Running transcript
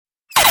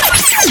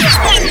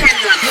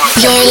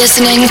You're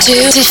listening to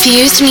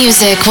Diffused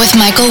Music with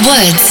Michael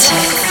Woods.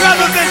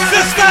 Brothers and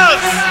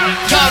sisters!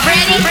 Y'all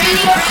ready?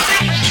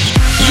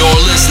 You're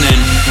listening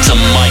to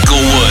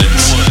Michael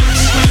Woods.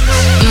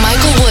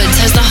 Michael Woods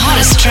has the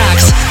hottest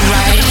tracks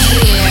right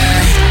here.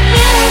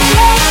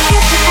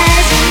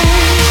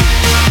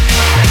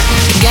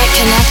 Get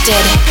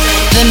connected.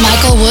 The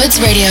Michael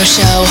Woods Radio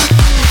Show.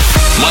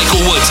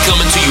 Michael Woods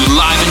coming to you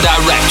live and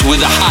direct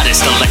with the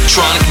hottest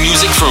electronic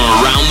music from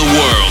around the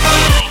world.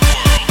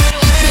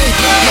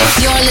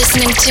 You're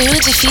listening to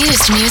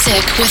Diffused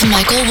Music with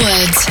Michael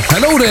Woods.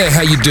 Hello there,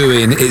 how you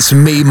doing? It's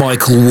me,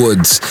 Michael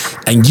Woods,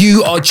 and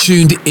you are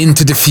tuned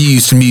into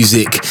Diffused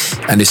Music,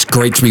 and it's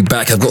great to be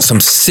back. I've got some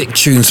sick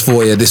tunes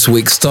for you this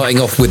week, starting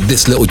off with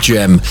this little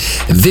gem.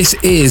 This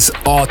is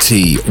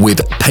Artie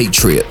with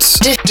Patriots.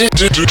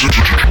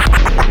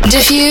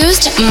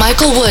 Diffused,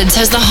 Michael Woods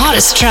has the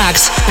hottest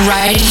tracks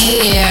right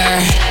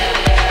here.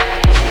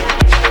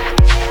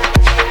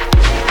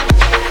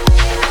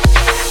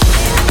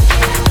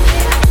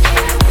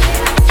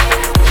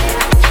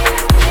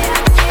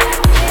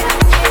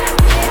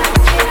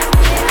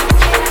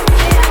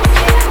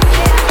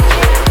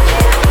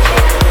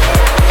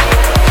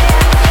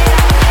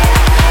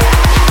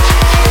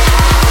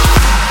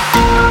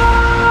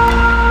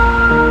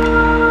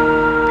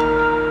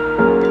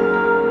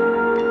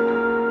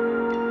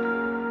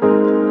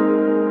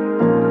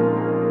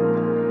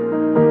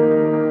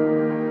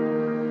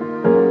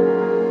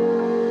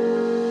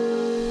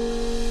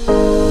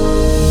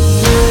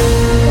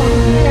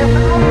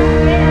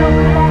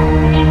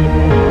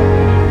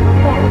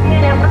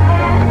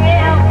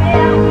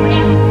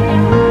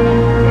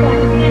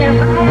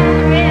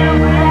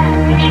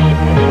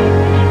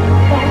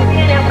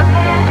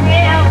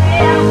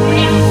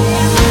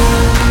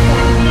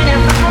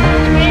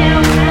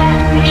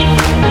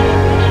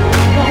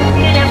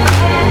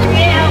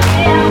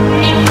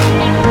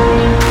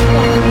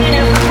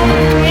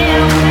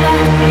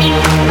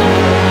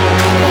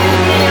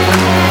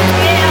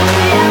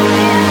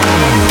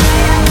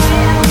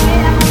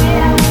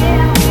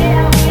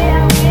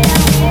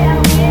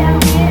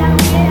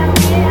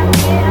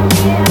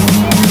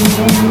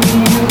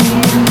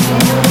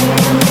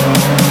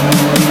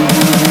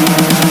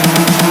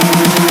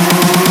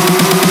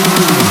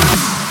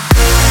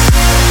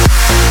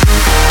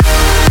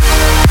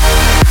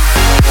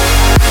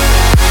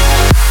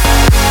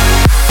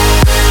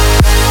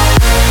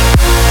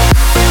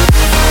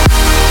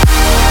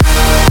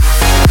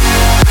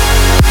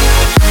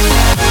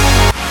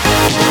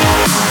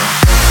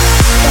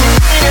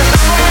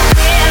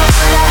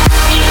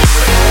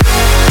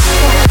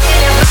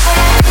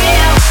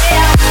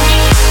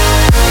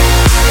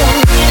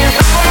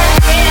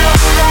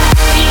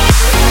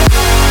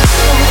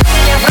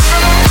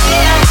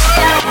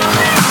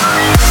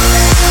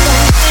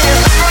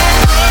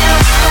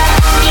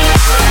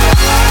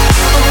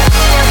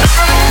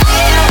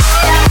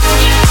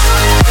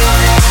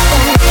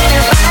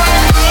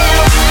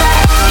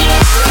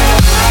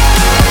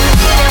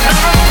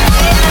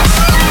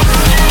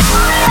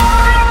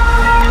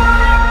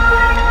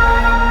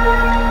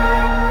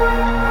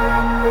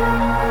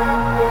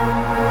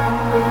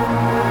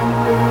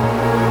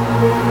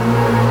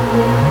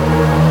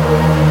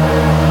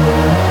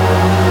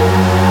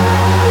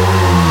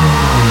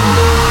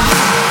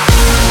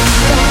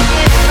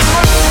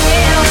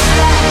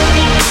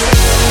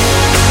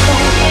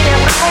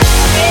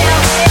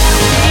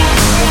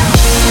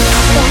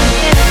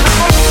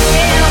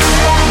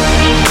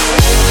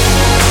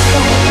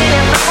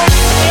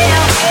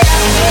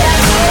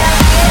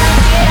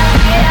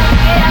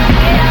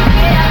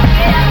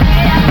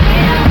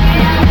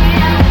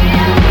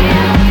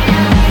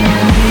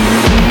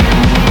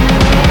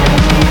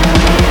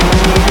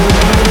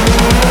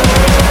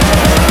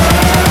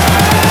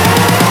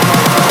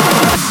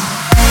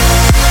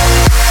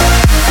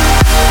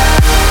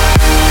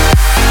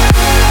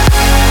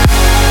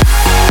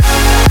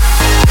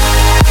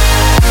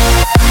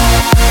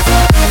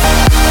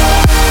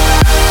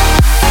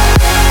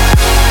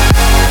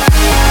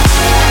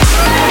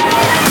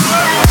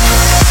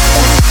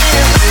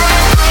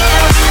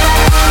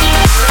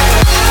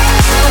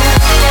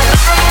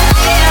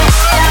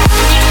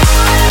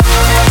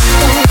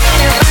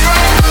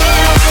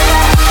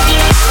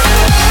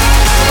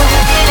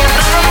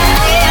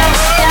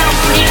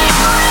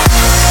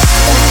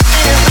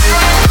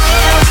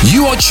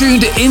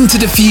 Tuned into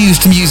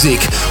Diffused Music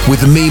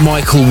with me,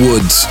 Michael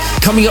Woods.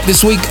 Coming up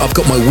this week, I've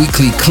got my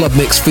weekly club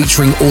mix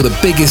featuring all the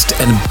biggest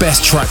and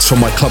best tracks from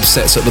my club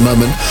sets at the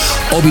moment.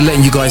 I'll be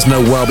letting you guys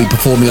know where I'll be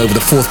performing over the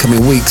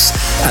forthcoming weeks.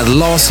 And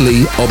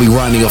lastly, I'll be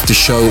rounding off the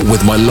show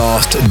with my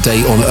last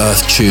Day on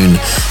Earth tune.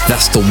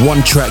 That's the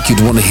one track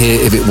you'd want to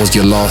hear if it was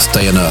your last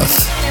day on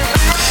Earth.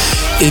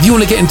 If you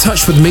want to get in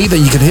touch with me,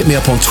 then you can hit me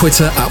up on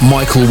Twitter at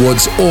Michael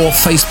Woods or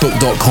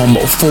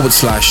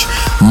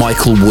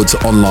Facebook.com/Michael Woods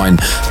Online.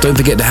 Don't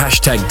forget the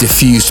hashtag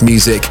Diffused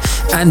Music,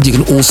 and you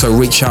can also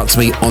reach out to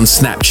me on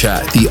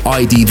Snapchat. The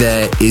ID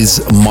there is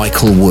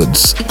Michael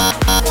Woods.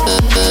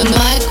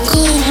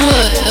 Michael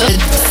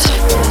Woods.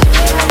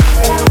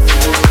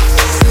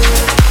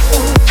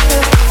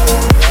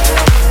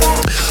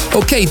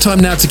 Okay, time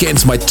now to get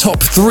into my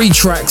top 3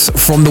 tracks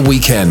from the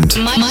weekend.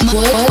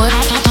 Michael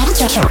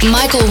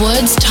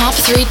Wood's top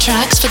 3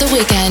 tracks for the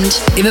weekend.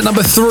 In at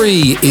number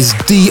 3 is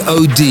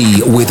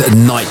D.O.D. with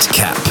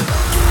Nightcap.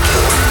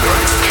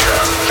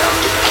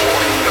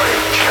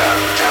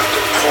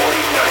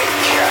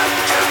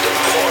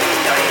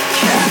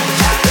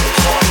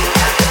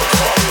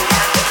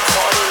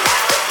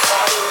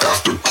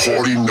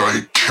 Party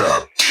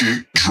nightcap,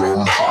 kick,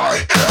 drum,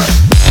 hi-hat.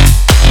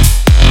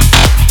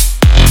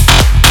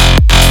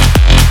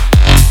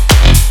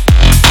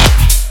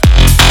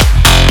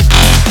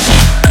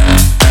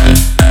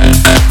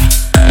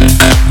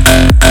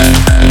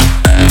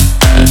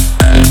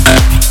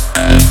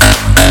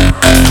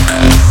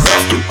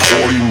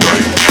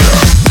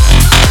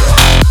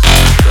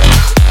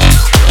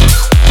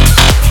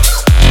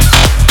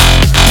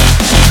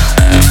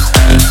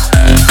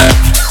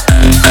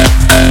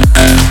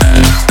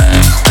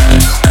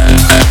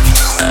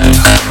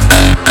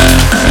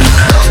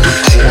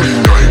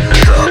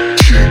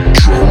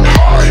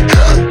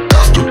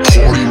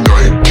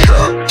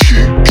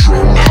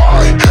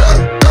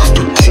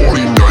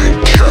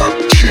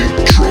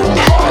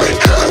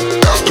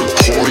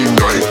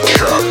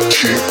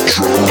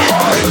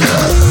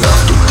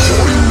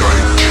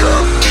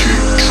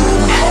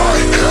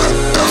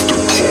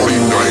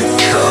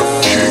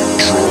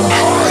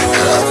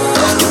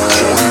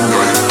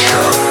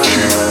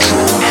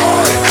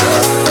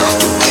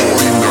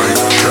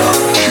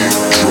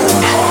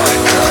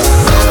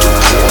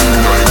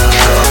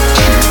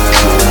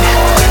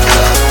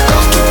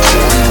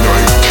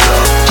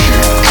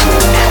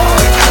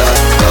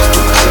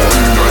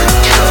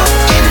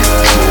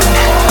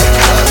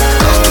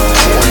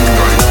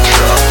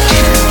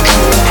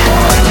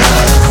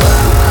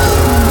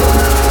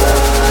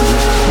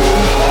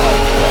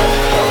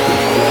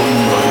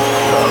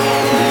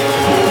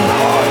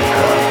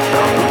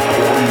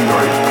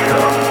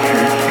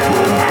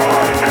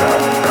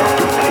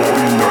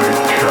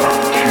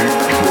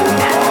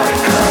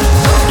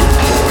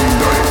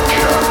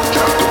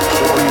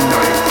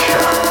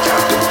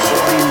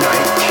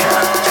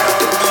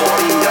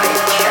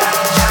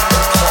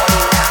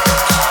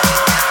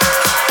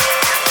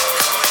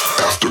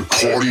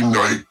 Party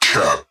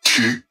nightcap,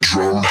 kick,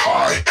 drum,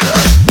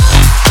 hi-hat.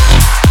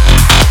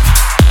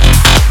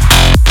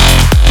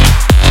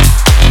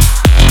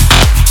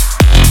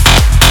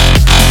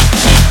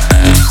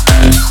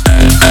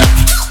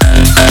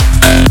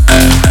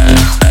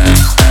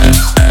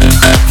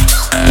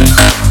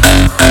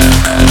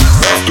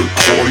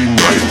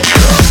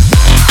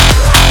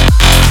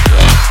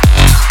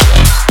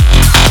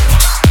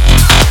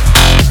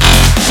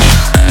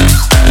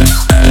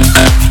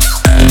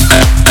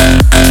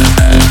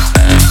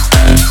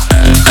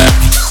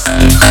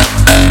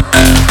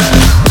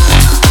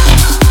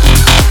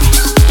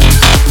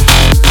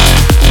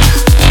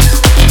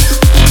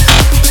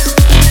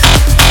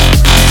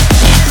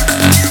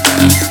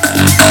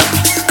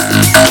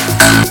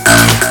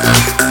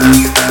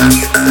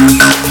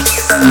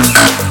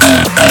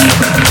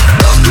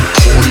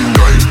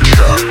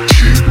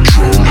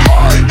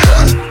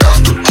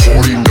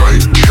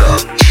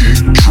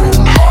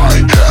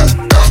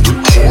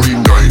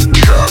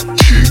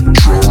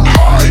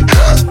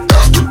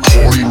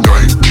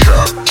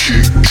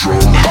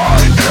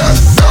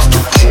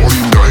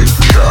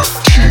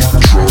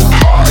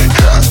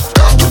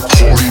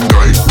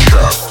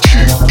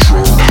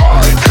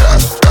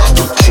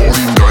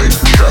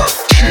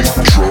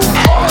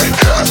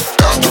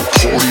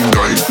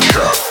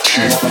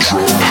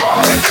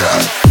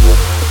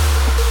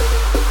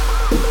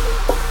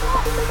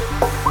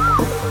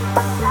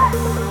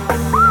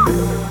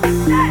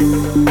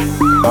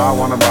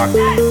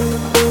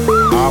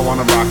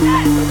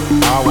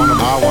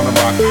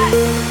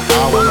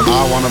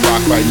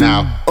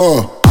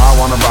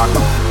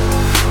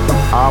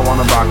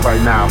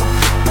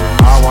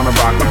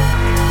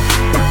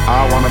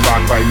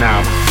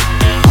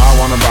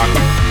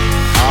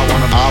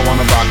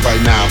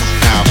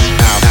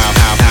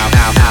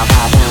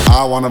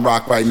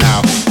 Rock right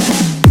now.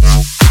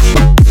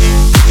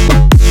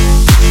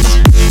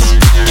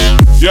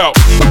 Yo.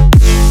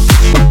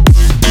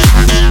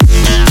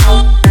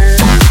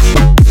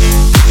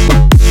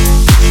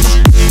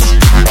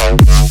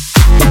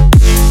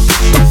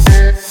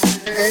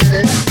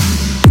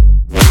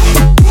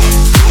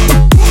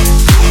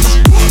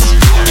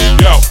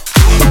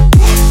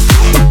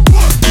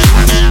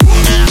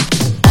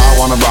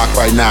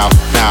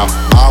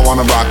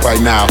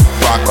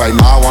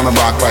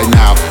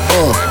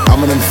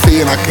 I'm an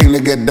MC and I came to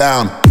get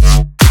down.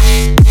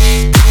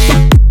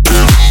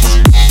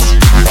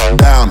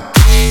 Down.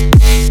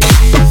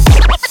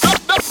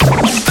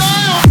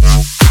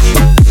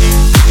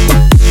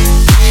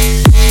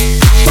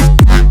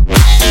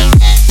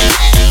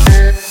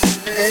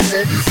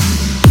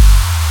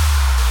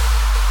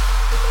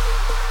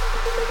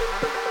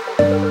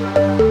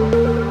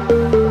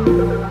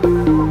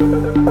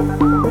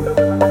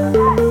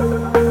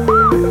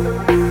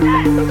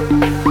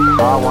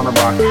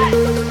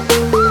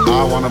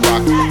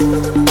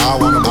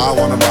 I I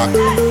wanna rock.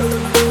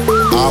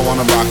 I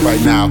wanna rock right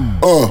now.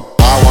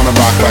 I wanna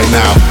rock right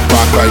now.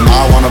 Rock right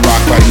now. I wanna rock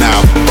right now.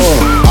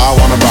 I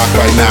wanna rock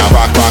right now.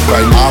 Rock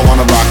right now. I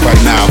wanna rock right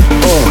now.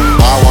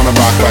 I wanna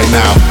rock right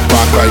now.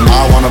 Rock right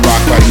now. I wanna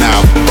rock right now.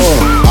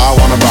 I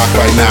wanna rock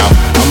right now.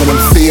 I'm an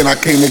MC and I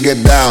came to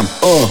get down.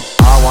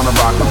 I wanna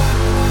rock.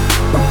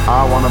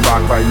 I wanna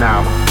rock right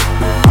now.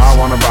 I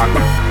wanna rock.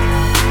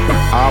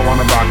 I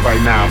wanna rock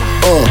right now.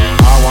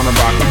 I wanna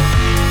rock.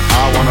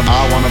 I wanna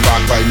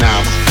rock right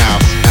now.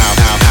 Now.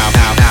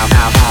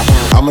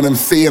 I'm an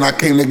MC and I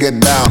came to get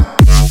down.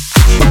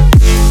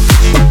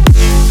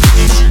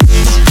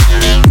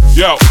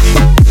 Yo.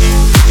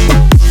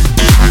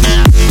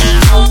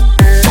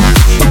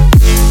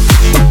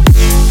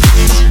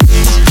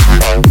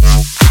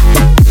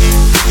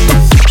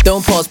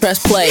 Don't pause, press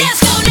play.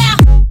 Let's go now.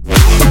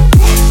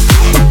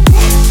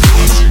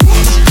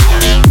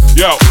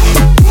 Yo.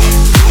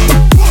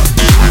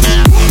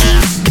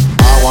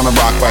 I wanna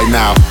rock right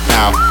now.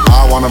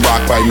 I wanna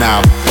rock right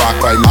now.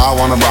 Rock right now. I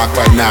wanna rock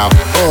right now.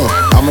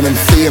 I'm an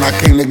MC and I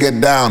came to get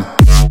down.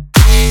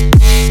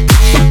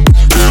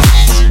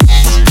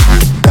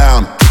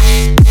 Down.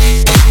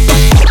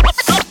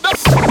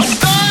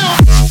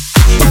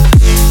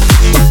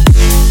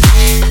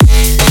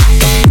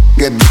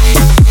 Get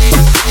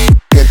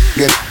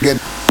down.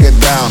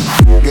 Get down.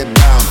 Get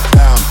down.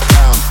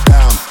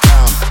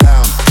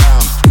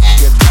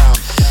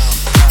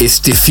 It's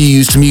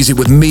Diffused Music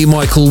with me,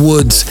 Michael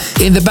Woods.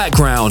 In the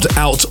background,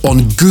 out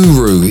on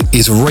Guru,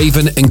 is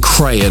Raven and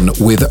Crayon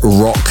with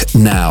Rock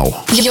Now.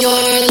 You're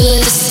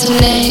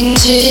listening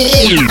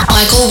to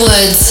Michael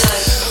Woods.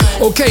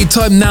 Okay,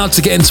 time now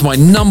to get into my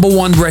number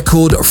one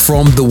record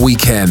from the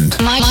weekend.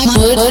 Michael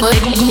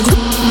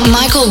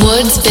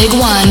Woods, Big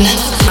One.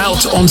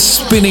 Out on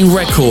Spinning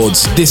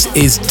Records, this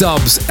is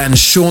Dubs and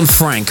Sean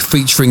Frank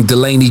featuring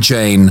Delaney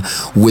Jane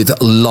with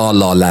La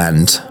La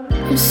Land.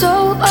 I'm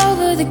so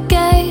over the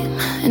game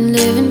and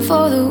living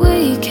for the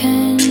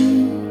weekend.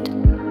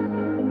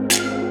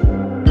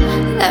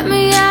 Let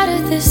me out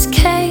of this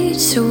cage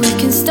so we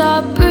can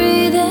start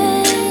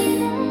breathing.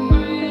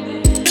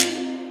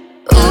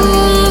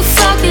 Ooh,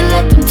 fuck it,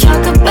 let them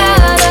talk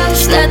about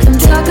us. Let them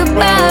talk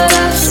about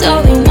us.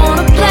 All they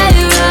wanna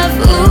play rough.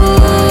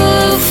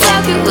 Ooh,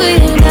 fuck it, we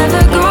ain't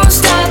never gonna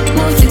stop.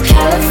 Move to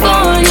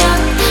California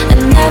and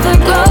never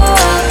grow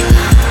up.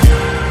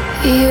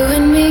 You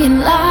and me and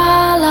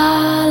La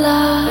La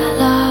La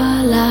La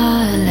La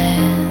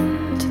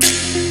Land.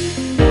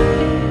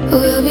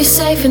 We'll be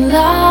safe in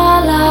La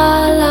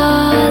La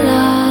La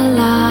La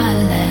La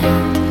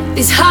Land.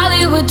 These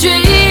Hollywood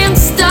dreams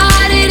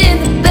started in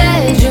the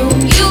bedroom.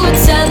 You were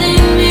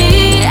telling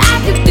me I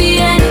could be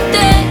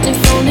anything if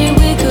only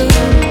we could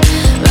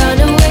run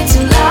away to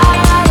La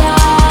La La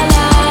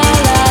La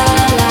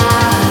La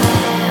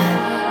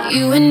Land.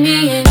 You and me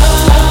and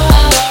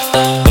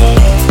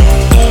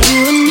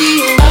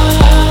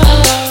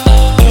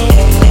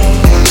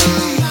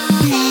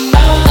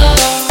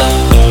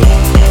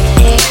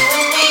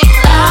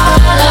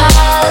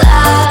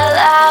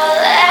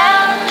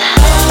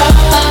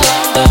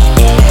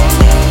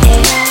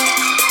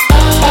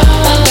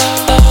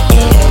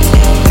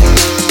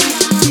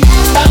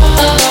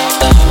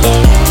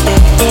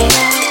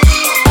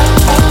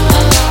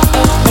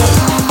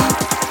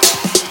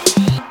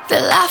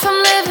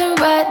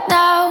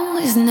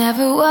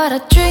what I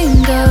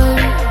dreamed of.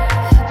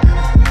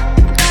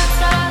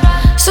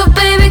 So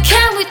baby,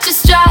 can we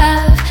just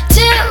drive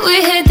till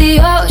we hit the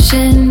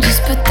ocean?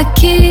 Just put the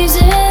keys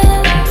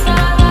in.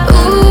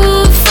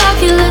 Ooh,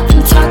 fuck it, let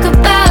them talk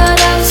about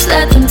us.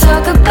 Let them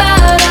talk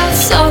about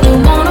us. So they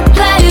wanna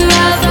play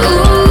rough.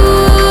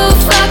 Ooh,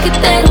 fuck it,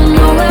 they don't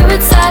know where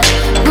it's at.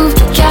 Move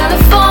to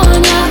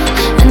California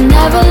and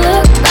never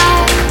look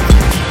back.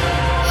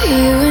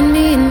 You and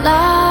me in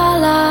La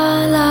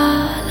La La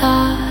La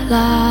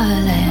La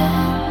Land.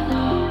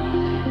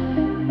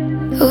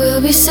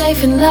 We'll be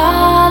safe in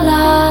La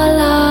La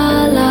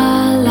La La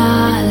La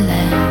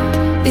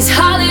Land. These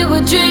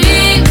Hollywood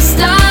dreams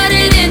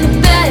started in the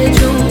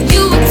bedroom.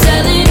 You were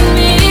telling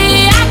me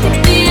I could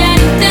be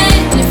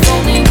anything if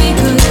only we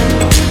could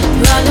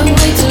run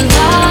away to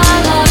La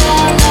La La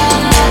La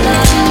La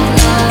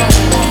La.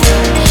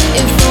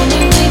 If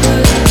only we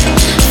could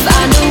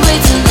find a way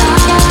to La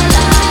La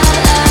La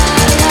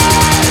La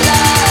La.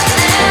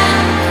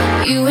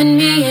 You and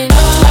me and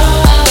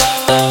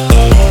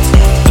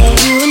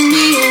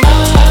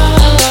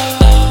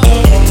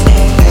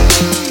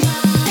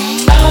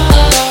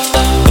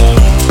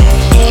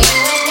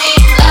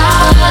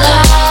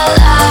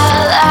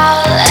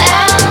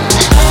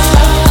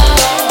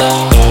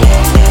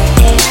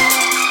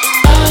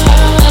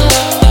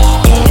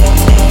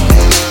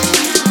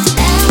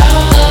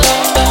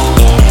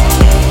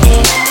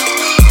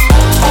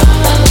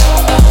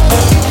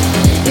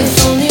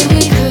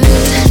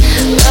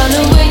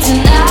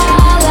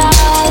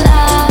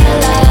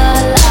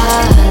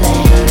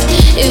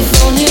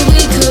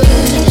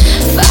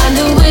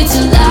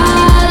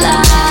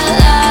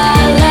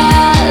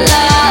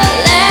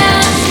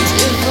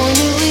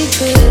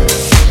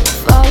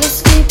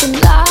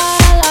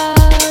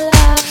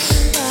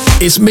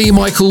It's me,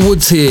 Michael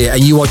Woods here,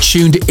 and you are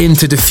tuned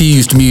into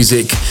Diffused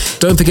Music.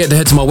 Don't forget to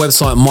head to my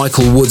website,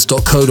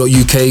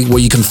 michaelwoods.co.uk, where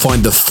you can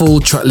find the full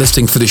track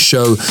listing for the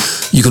show.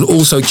 You can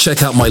also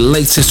check out my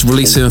latest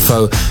release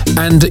info,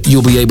 and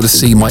you'll be able to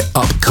see my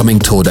upcoming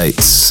tour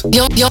dates.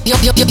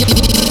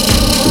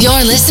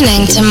 You're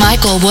listening to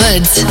Michael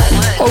Woods.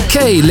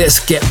 Okay, let's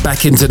get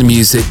back into the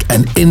music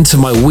and into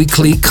my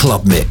weekly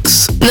club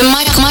mix. The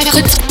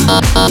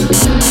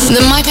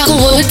Michael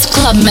Woods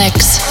Club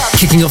Mix.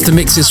 Kicking off the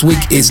mix this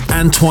week is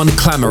Antoine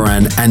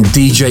Clamaran and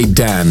DJ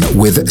Dan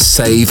with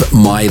Save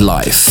My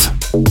Life.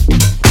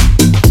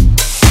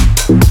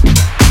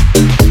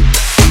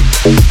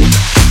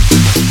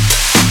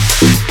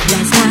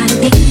 Last night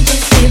a DJ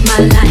saved my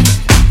life.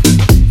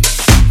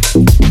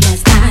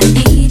 Last night a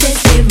DJ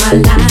saved my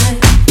life,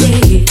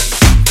 yeah.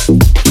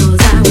 'Cause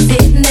I was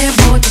sitting there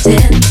bored to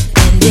death,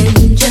 and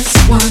in just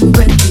one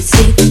breath he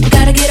said, you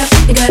gotta get up,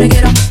 you gotta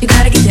get up, you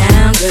gotta get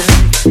down, girl.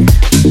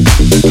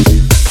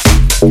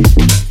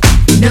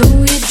 You know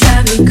you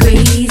drive me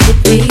crazy,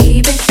 baby.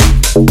 You got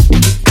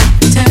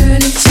to turn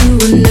into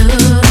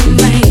another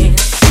man.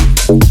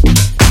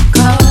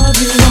 Called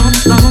you on the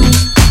phone,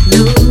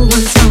 no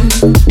one's home.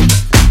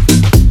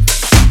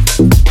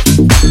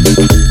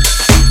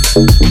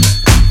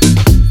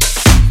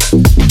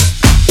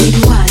 Baby,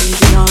 why you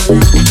get all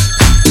alone?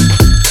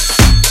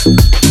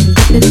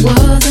 And if it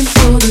wasn't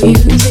for the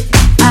music,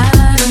 I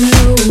don't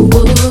know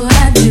what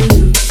I'd do.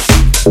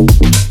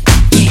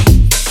 Yeah.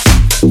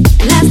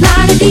 Last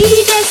night a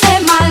DJ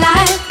saved my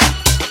life.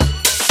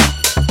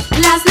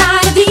 Last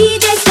night a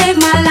DJ saved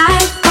my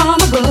life from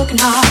a broken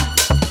heart.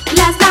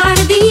 Last night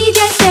a DJ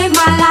saved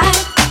my life.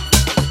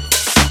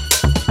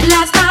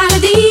 Last night a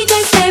DJ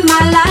saved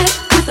my life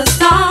with a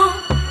song.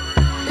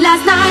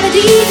 Last night a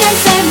DJ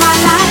saved my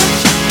life.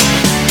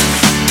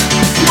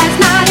 Last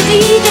night a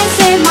DJ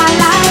saved my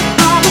life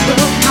from a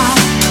broken heart.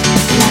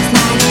 Last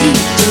night a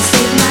DJ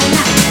saved my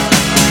life.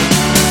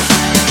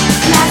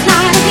 Last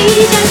night a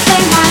DJ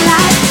saved my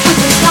life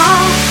with a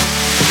song.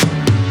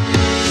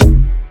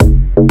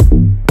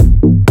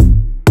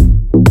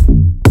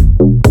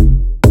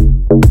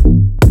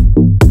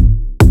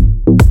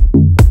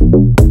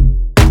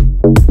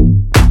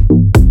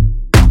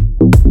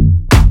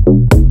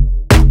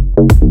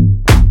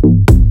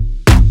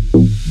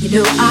 You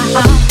know I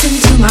hopped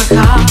into my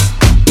car,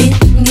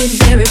 didn't get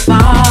very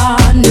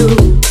far, no.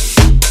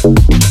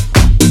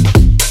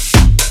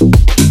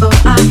 But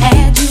I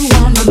had you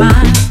on my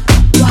mind,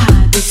 why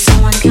be so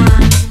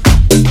unkind?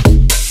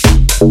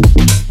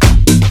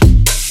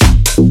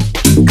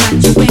 You got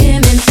your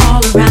women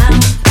all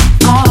around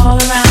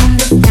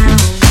this town.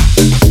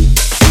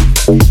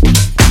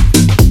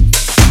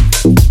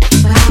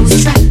 But I was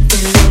trapped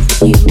in love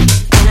with you,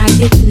 and I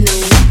didn't know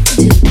what to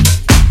do.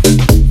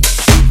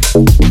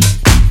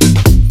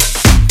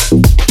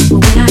 But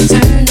when I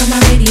turned on my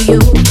radio,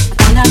 I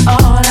found out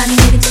all I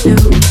needed to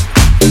know.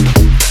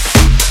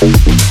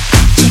 Check it.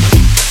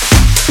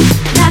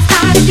 Last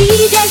night a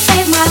DJ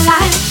saved my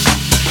life.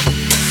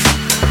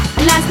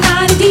 Last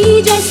night a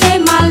DJ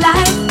saved my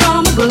life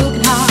from a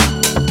broken heart.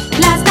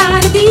 Last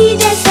night a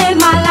DJ saved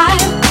my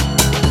life.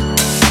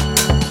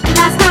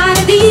 Last night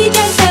a DJ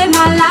saved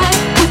my life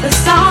with a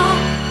song.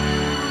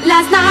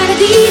 Last night a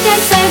DJ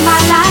saved my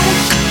life.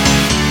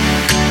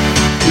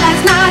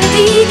 Last night a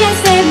DJ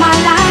saved my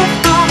life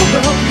from a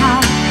broken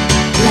heart.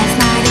 Last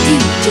night a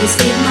DJ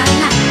saved my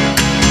life.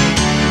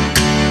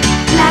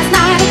 Last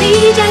night a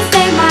DJ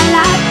saved my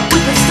life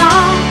with a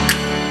song.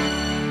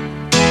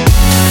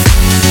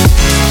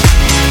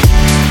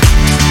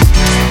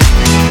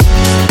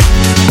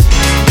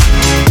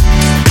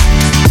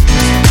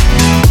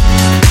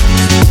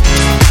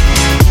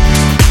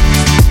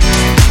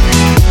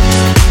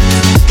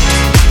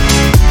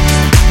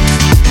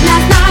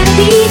 Last night a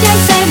DJ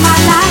saved my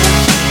life.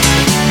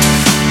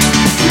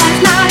 Last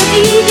night a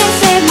DJ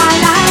saved my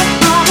life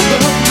from a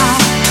broken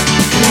heart.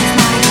 Last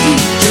night a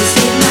DJ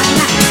saved my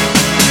life.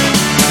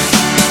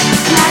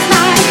 Last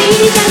night a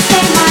DJ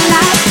saved my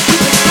life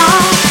with a song.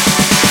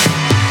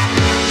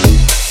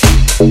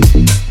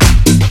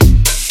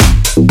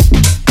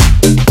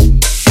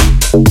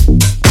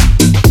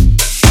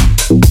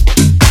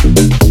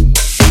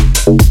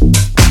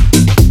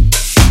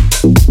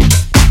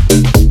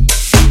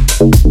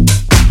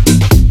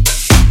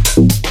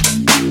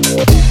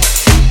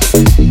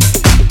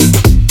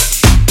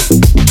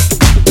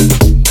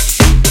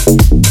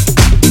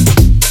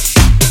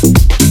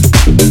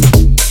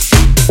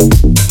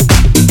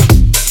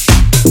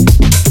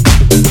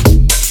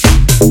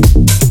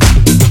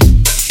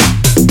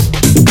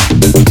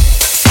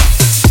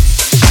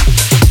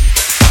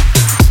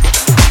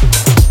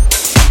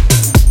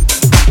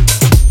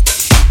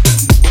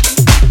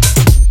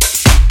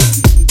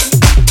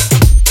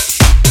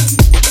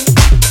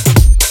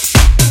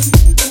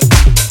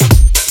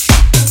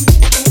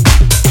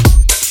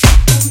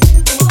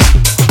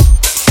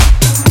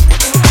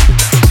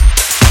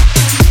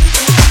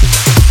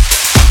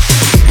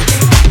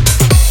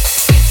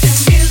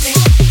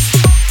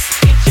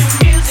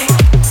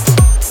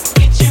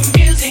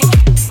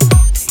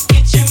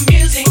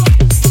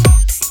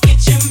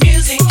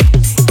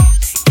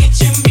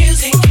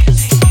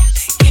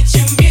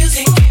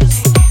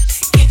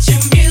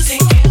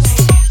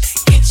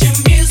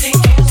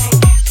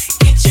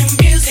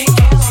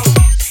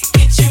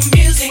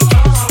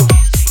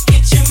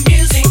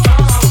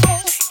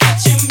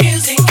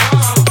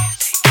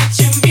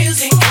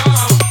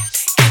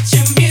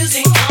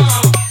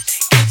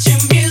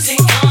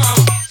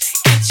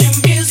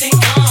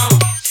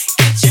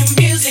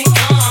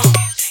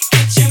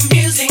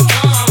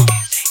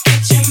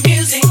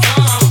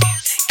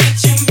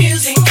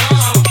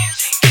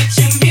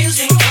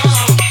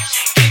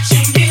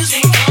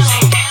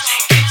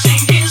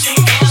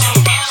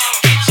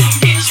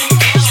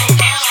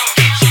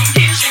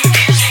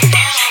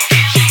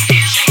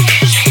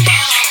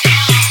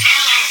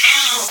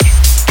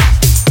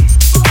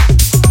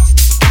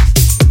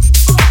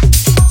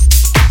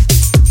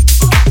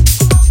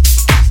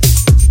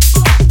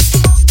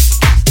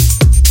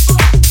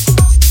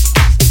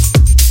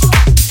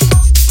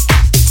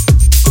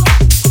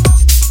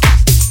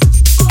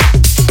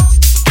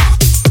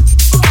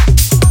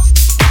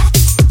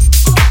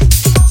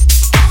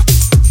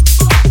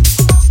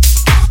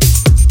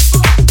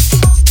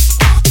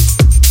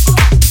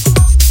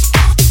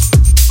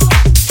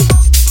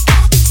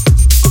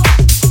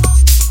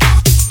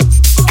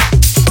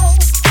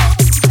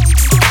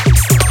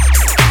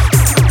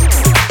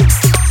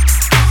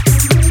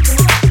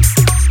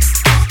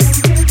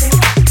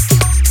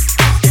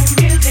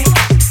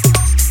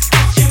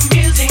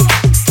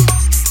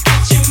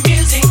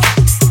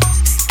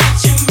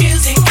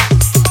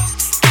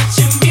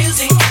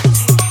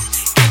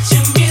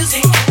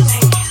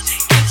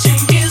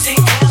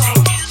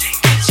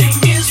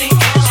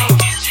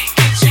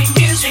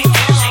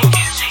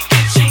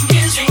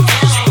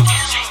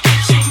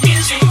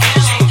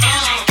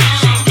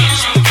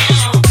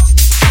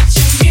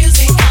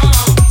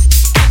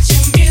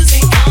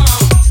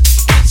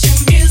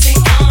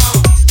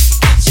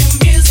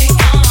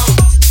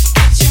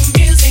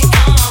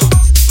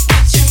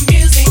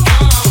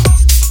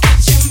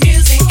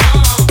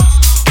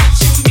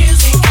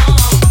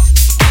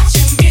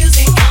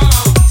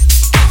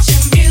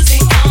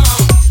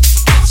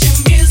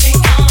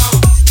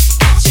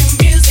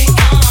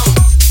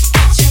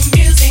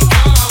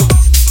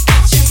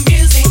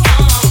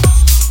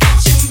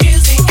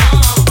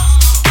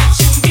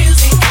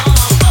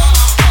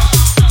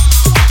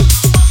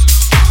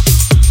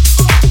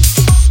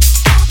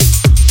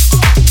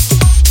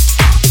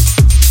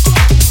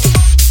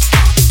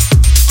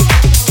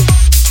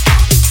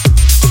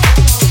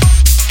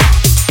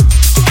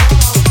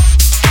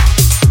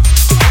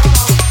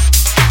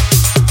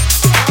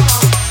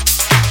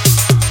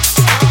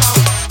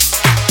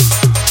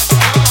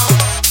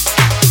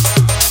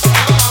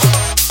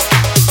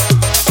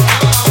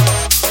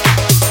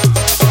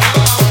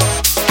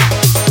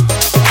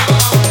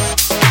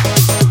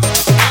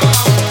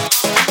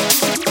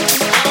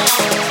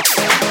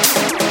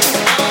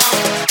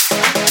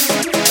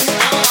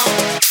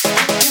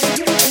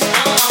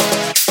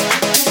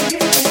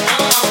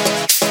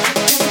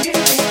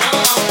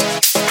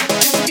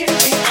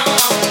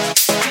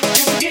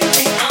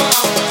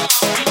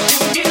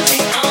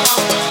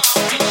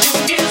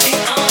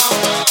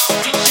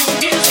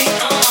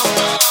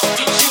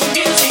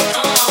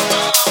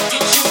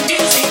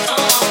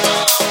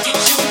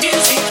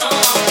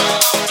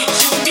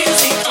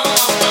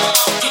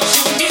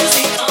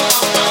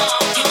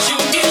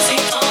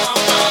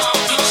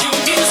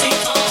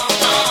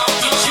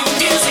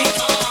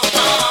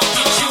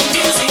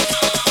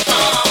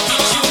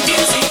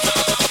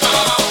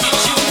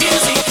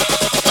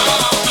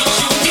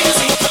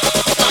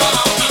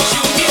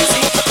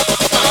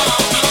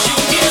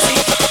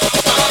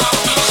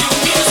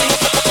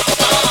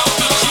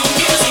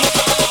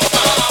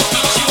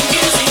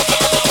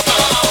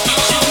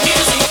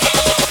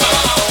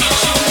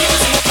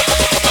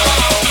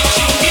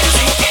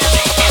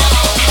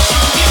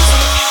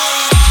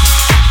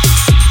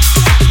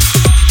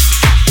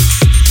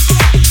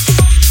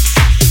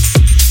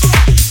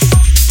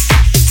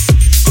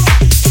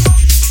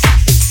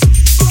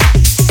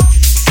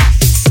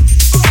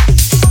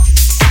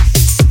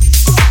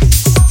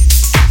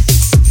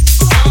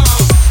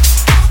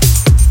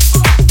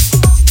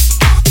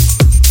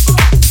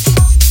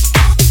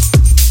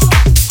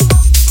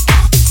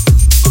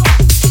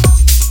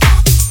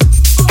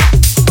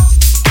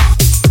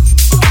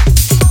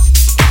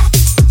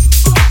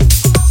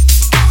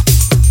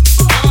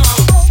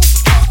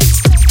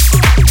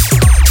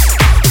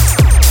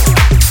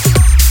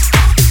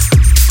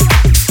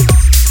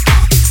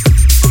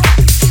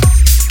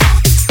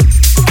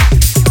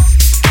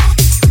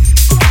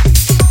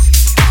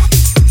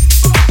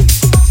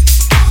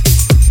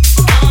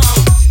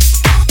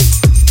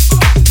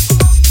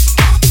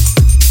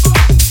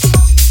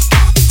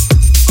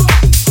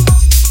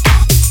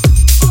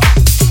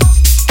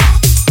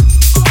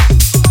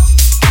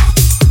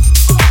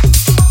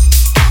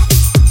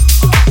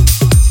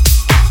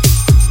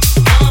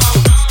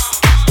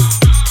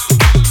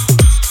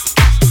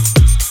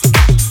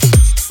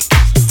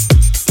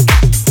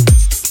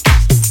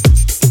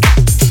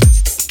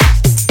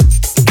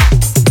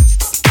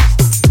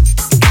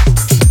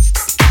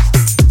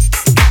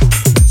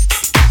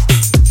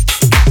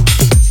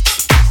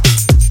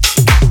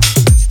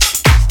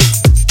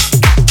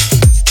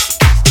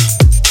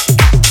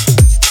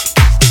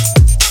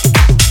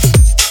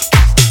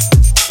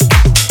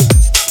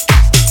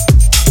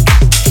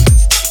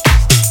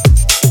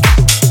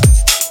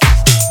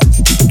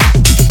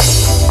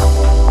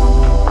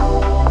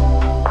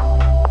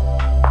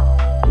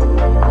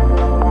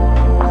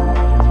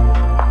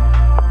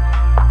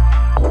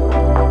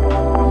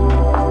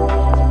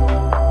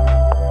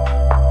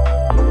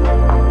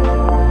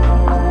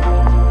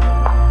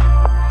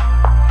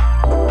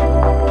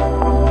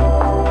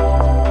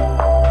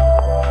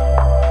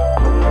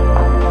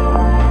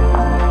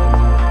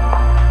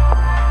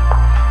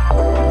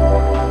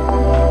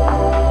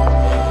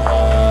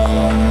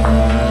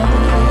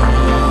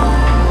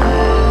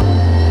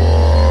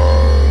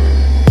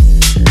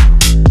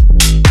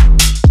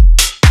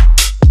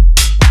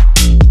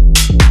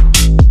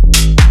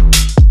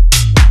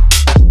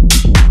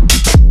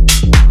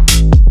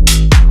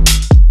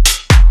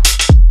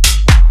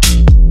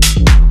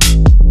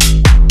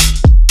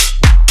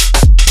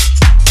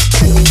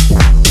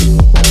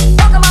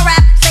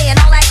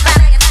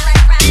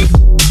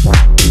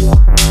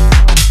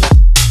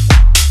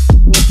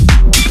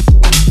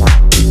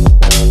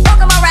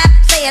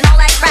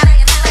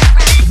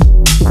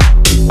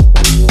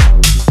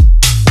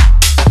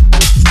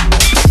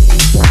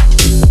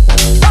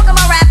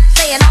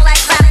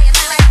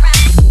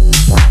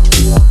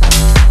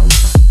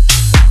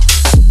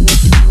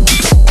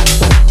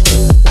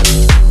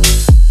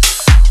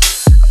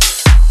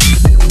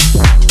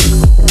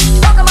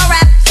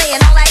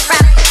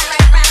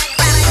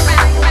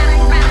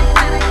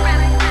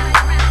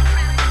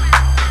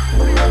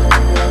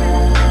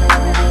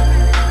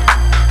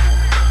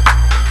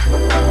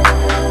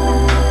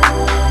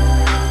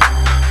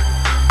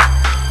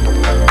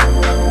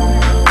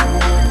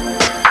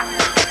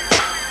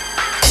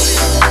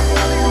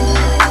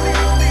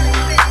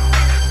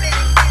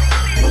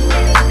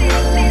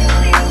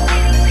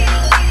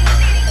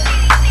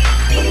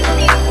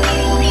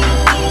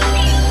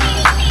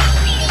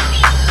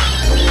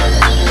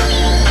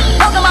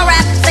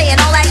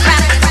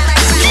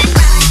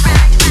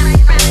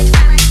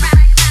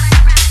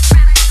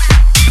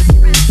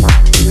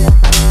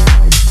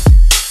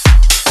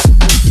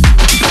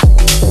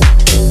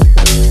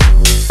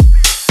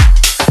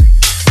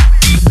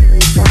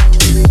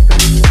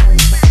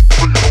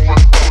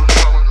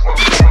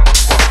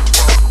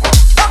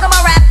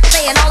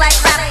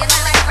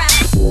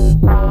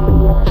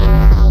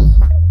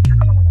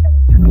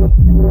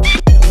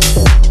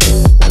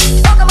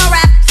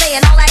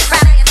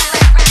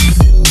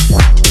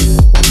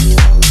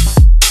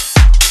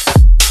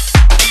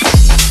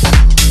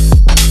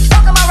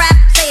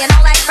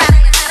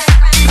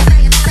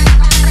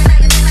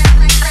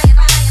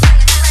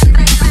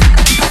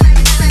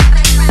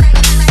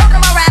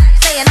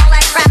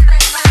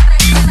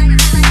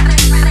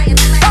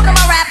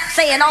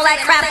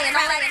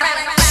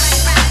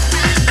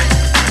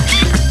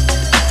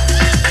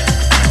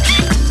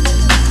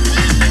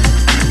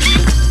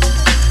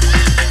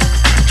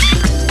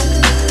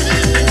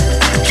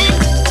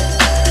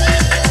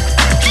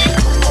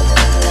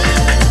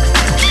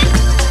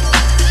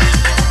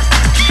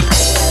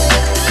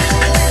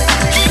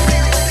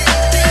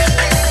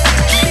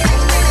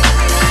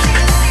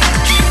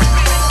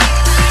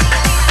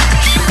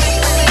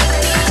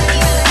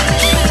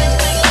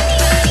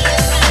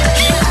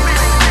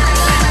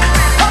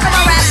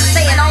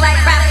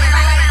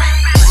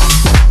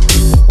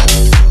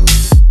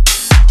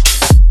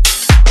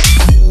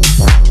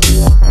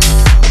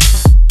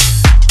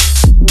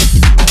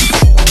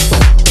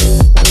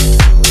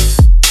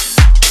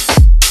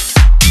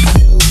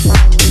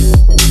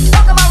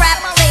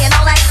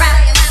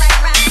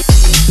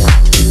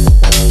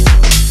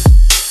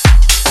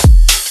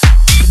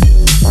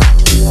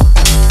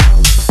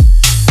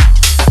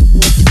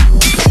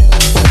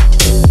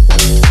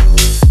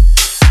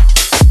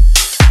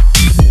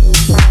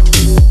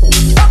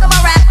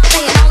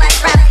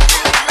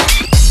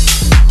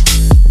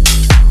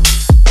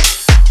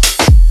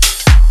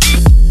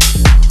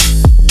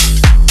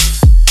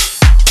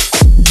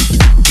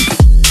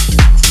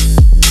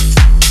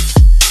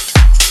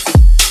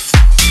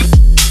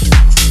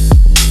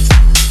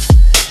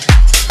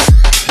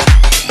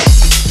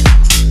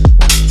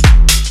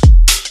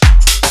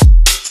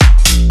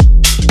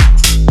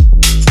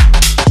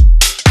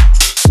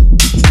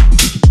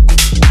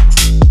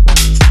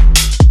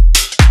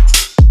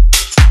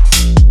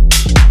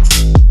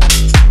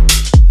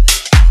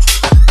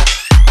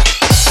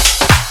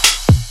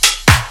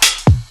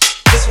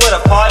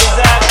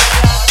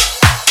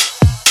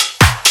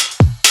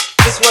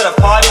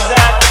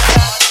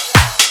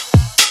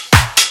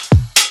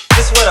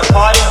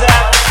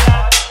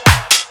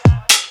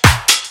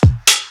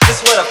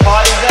 This where the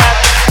party's at.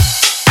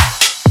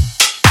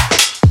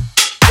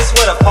 This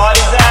where the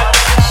party's at.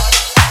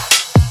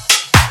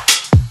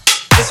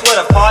 This where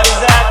the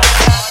party's at.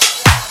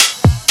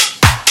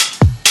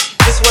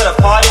 This where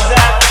the party's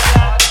at.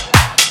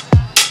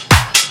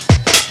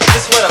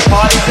 This where the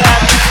party's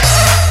at.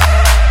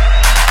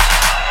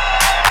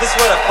 This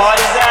where the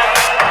party's at.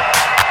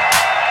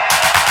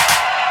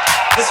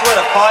 This where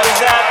the party's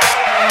at.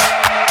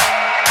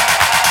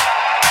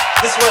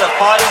 This where the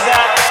party's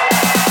at.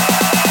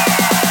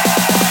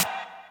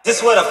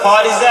 This where the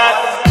party's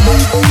at.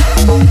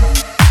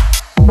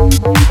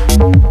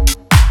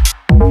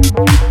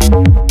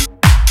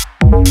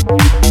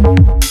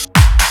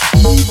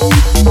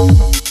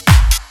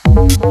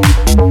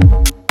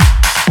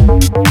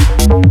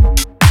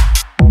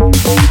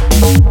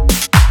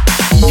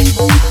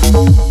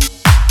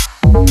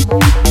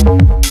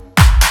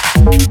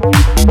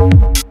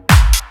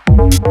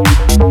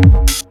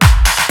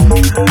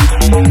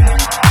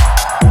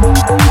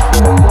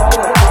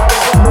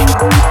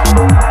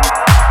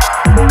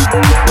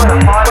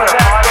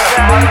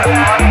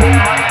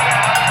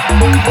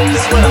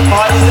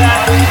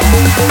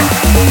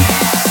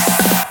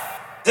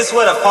 This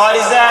where the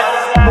party's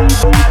at.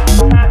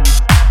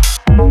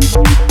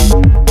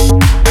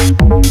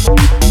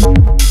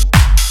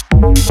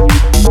 This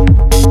where the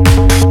party's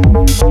at.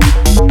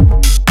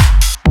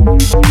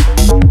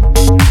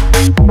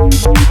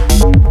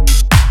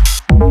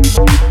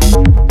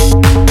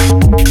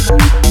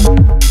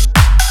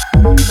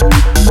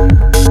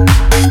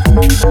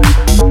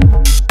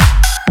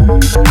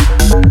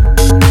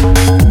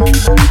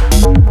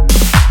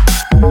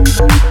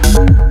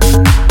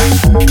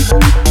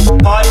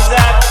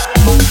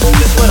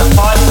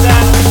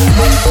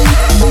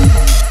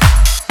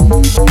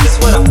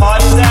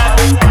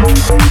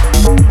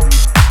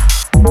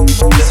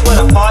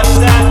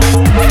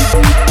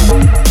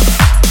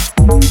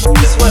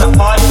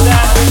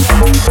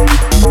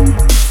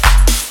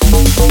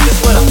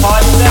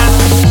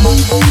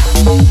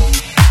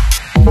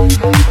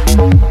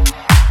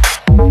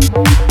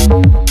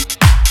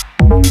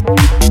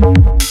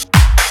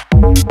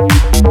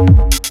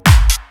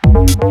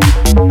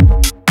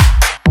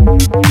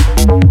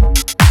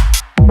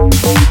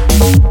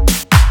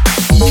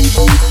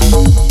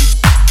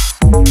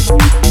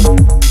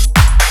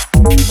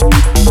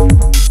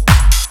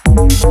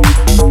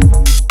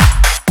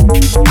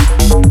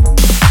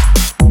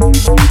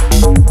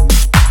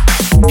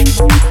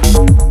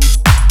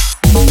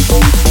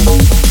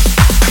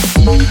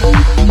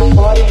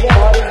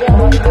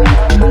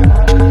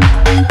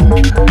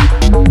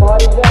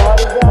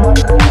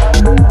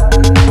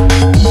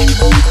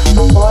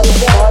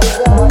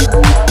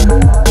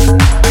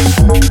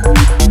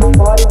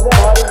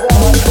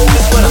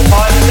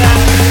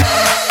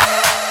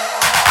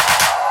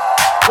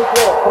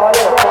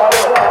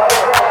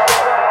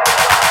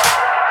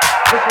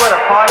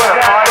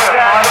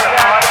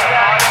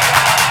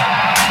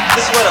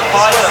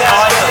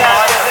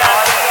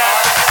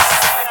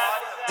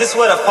 This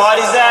where the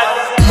party's at.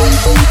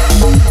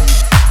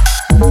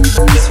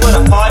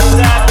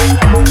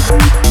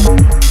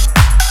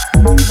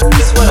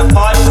 This where the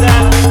party's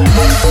at.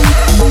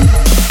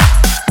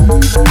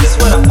 This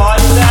where the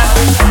party's at.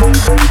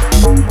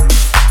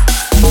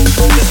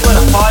 This where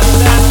the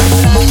party's at.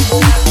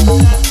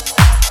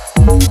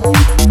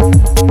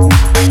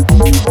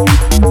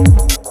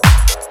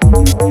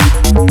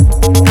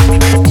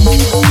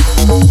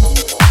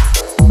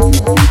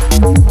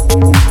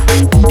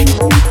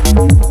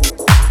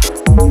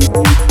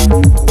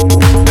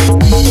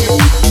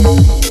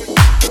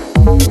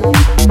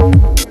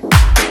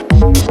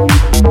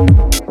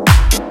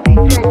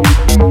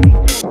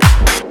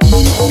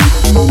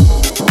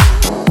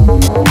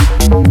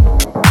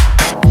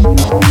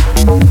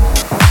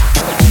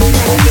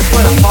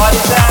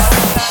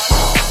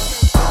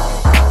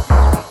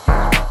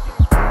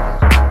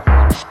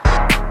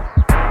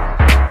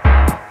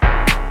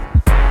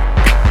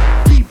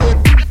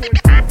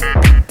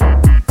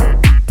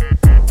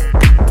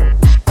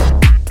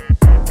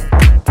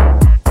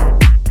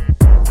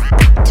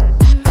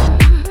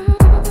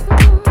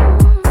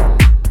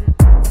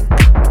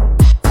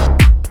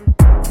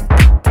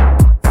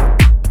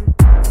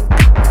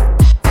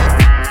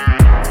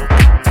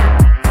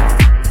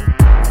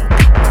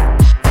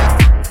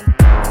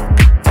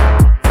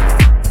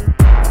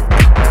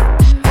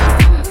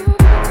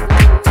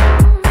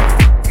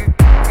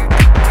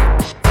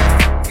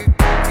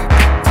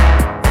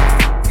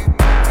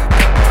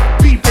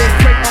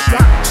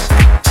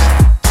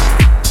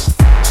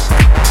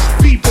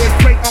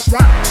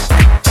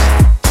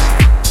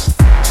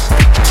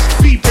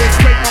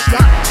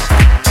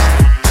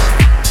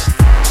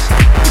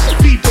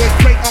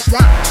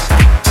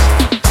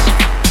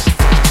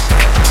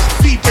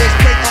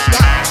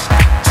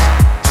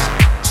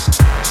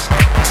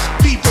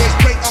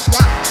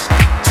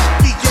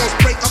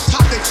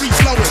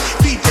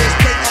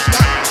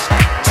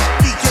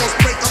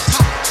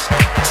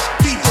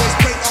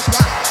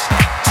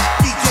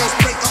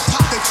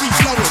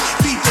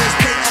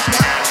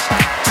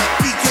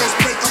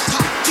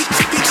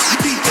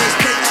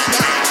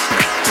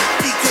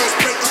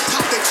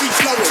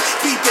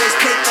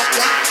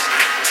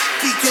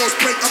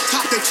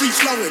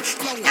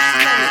 flowing.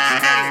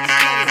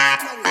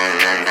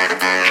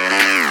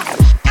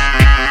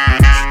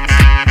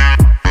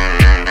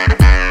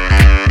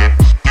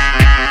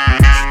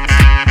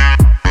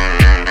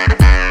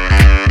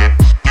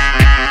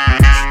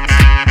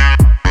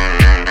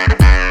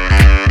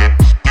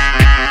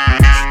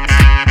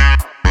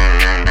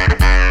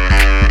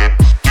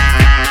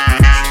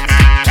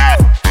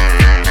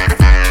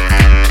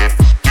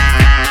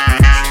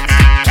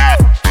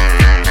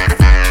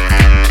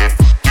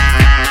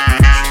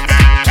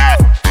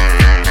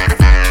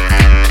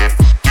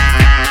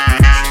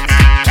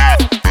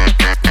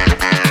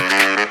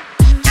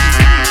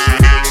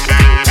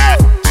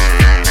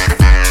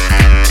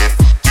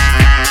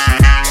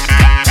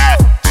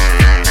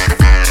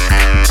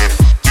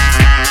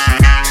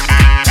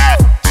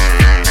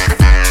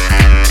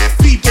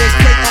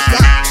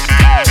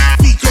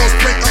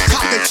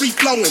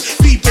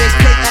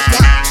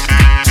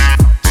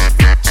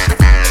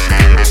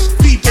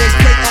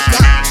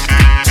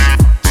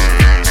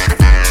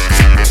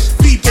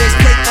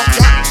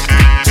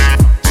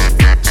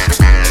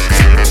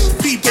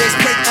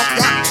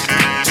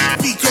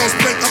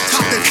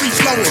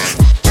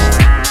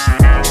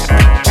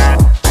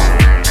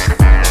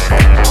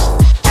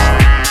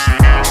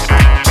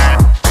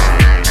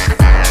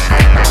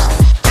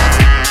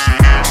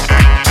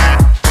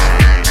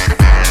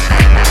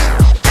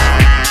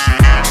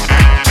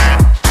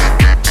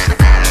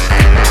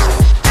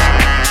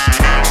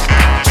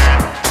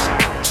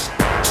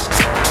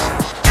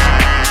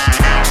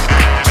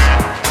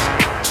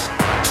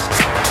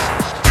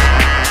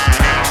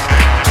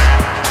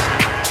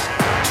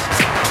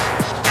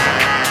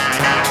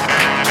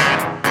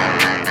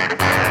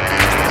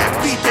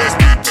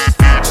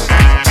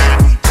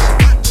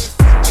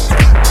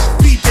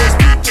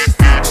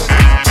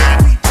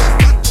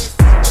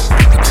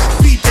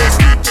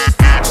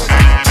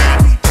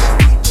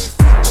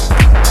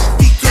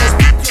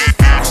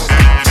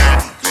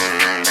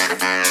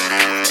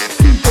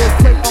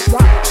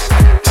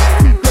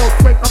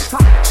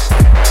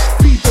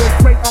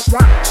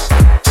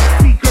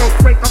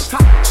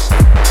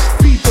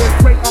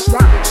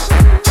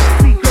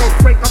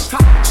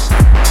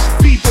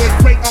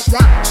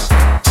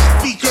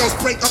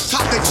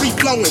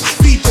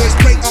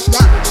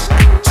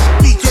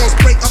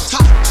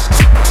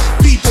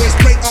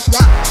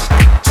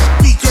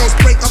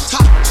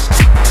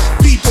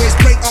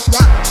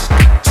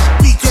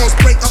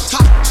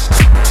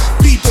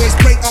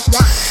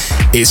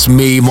 It's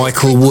me,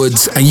 Michael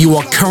Woods, and you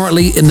are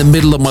currently in the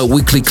middle of my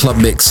weekly club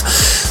mix.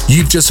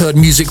 You've just heard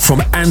music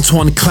from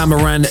Antoine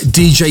Clamaran,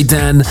 DJ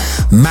Dan,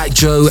 Matt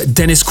Joe,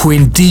 Dennis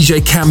Quinn,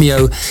 DJ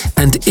Cameo,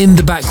 and in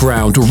the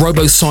background,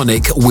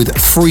 Robosonic with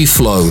Free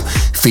Flow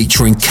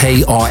featuring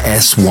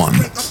KRS-One.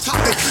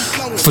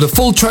 For the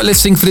full track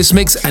listing for this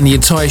mix and the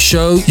entire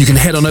show, you can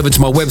head on over to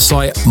my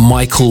website,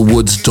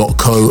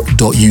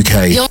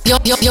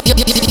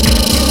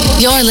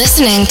 michaelwoods.co.uk. You're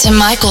listening to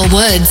Michael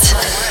Woods.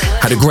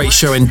 Had a great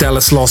show in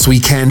Dallas last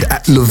weekend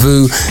at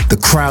Lavu. The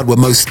crowd were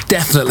most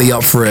definitely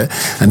up for it.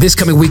 And this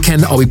coming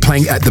weekend, I'll be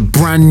playing at the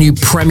brand new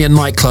Premier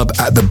nightclub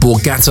at the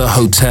Borgata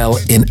Hotel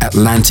in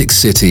Atlantic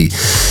City.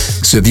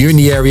 So if you're in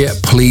the area,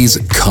 please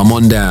come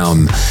on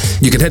down.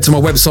 You can head to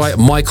my website,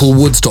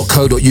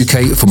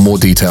 michaelwoods.co.uk for more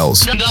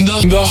details.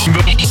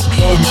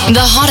 The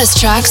hottest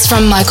tracks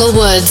from Michael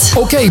Woods.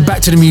 Okay,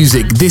 back to the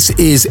music. This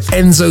is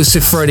Enzo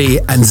Cifredi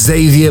and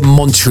Xavier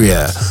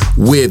Montreal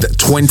with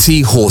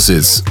 20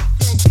 Horses.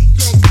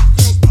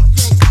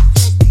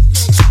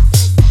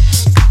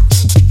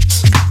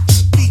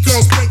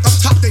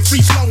 Free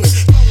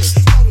flowing.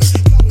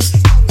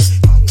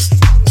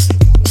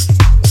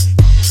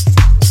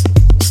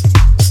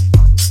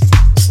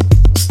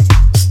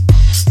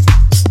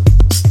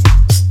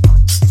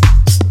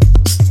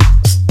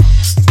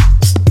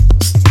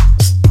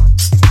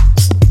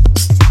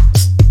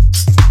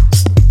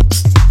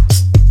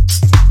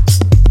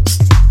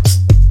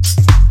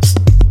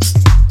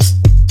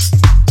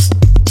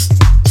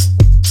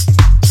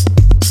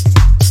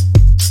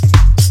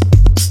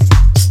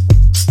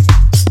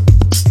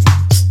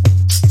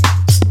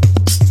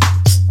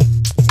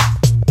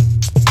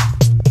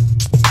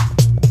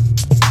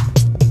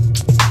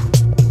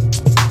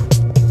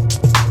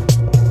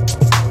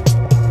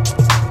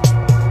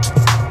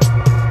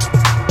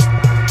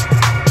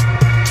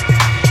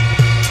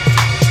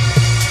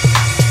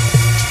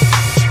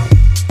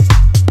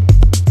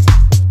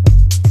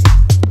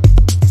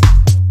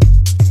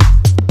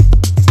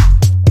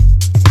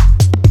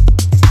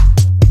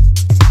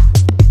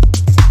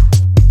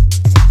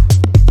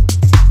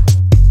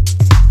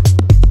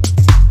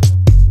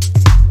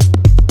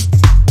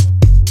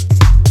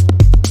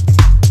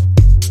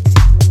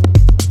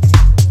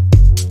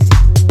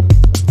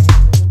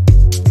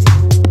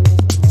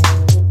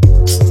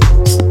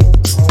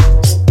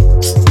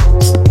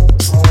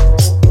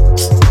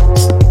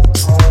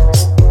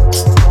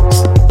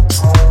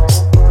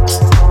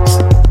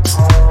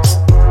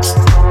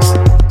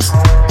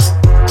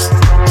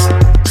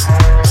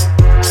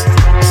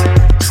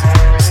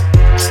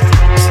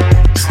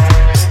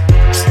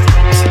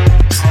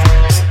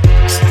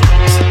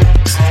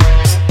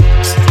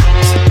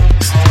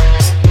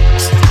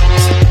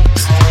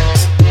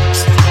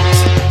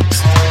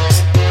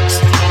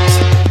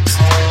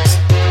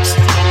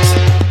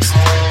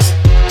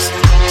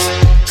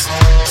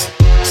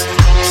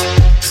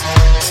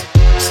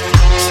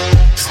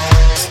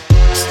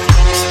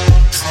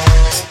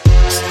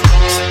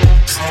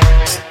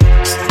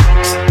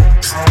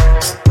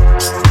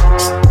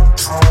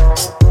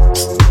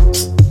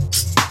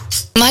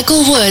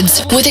 Michael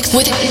Woods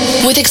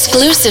with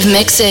exclusive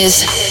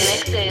mixes.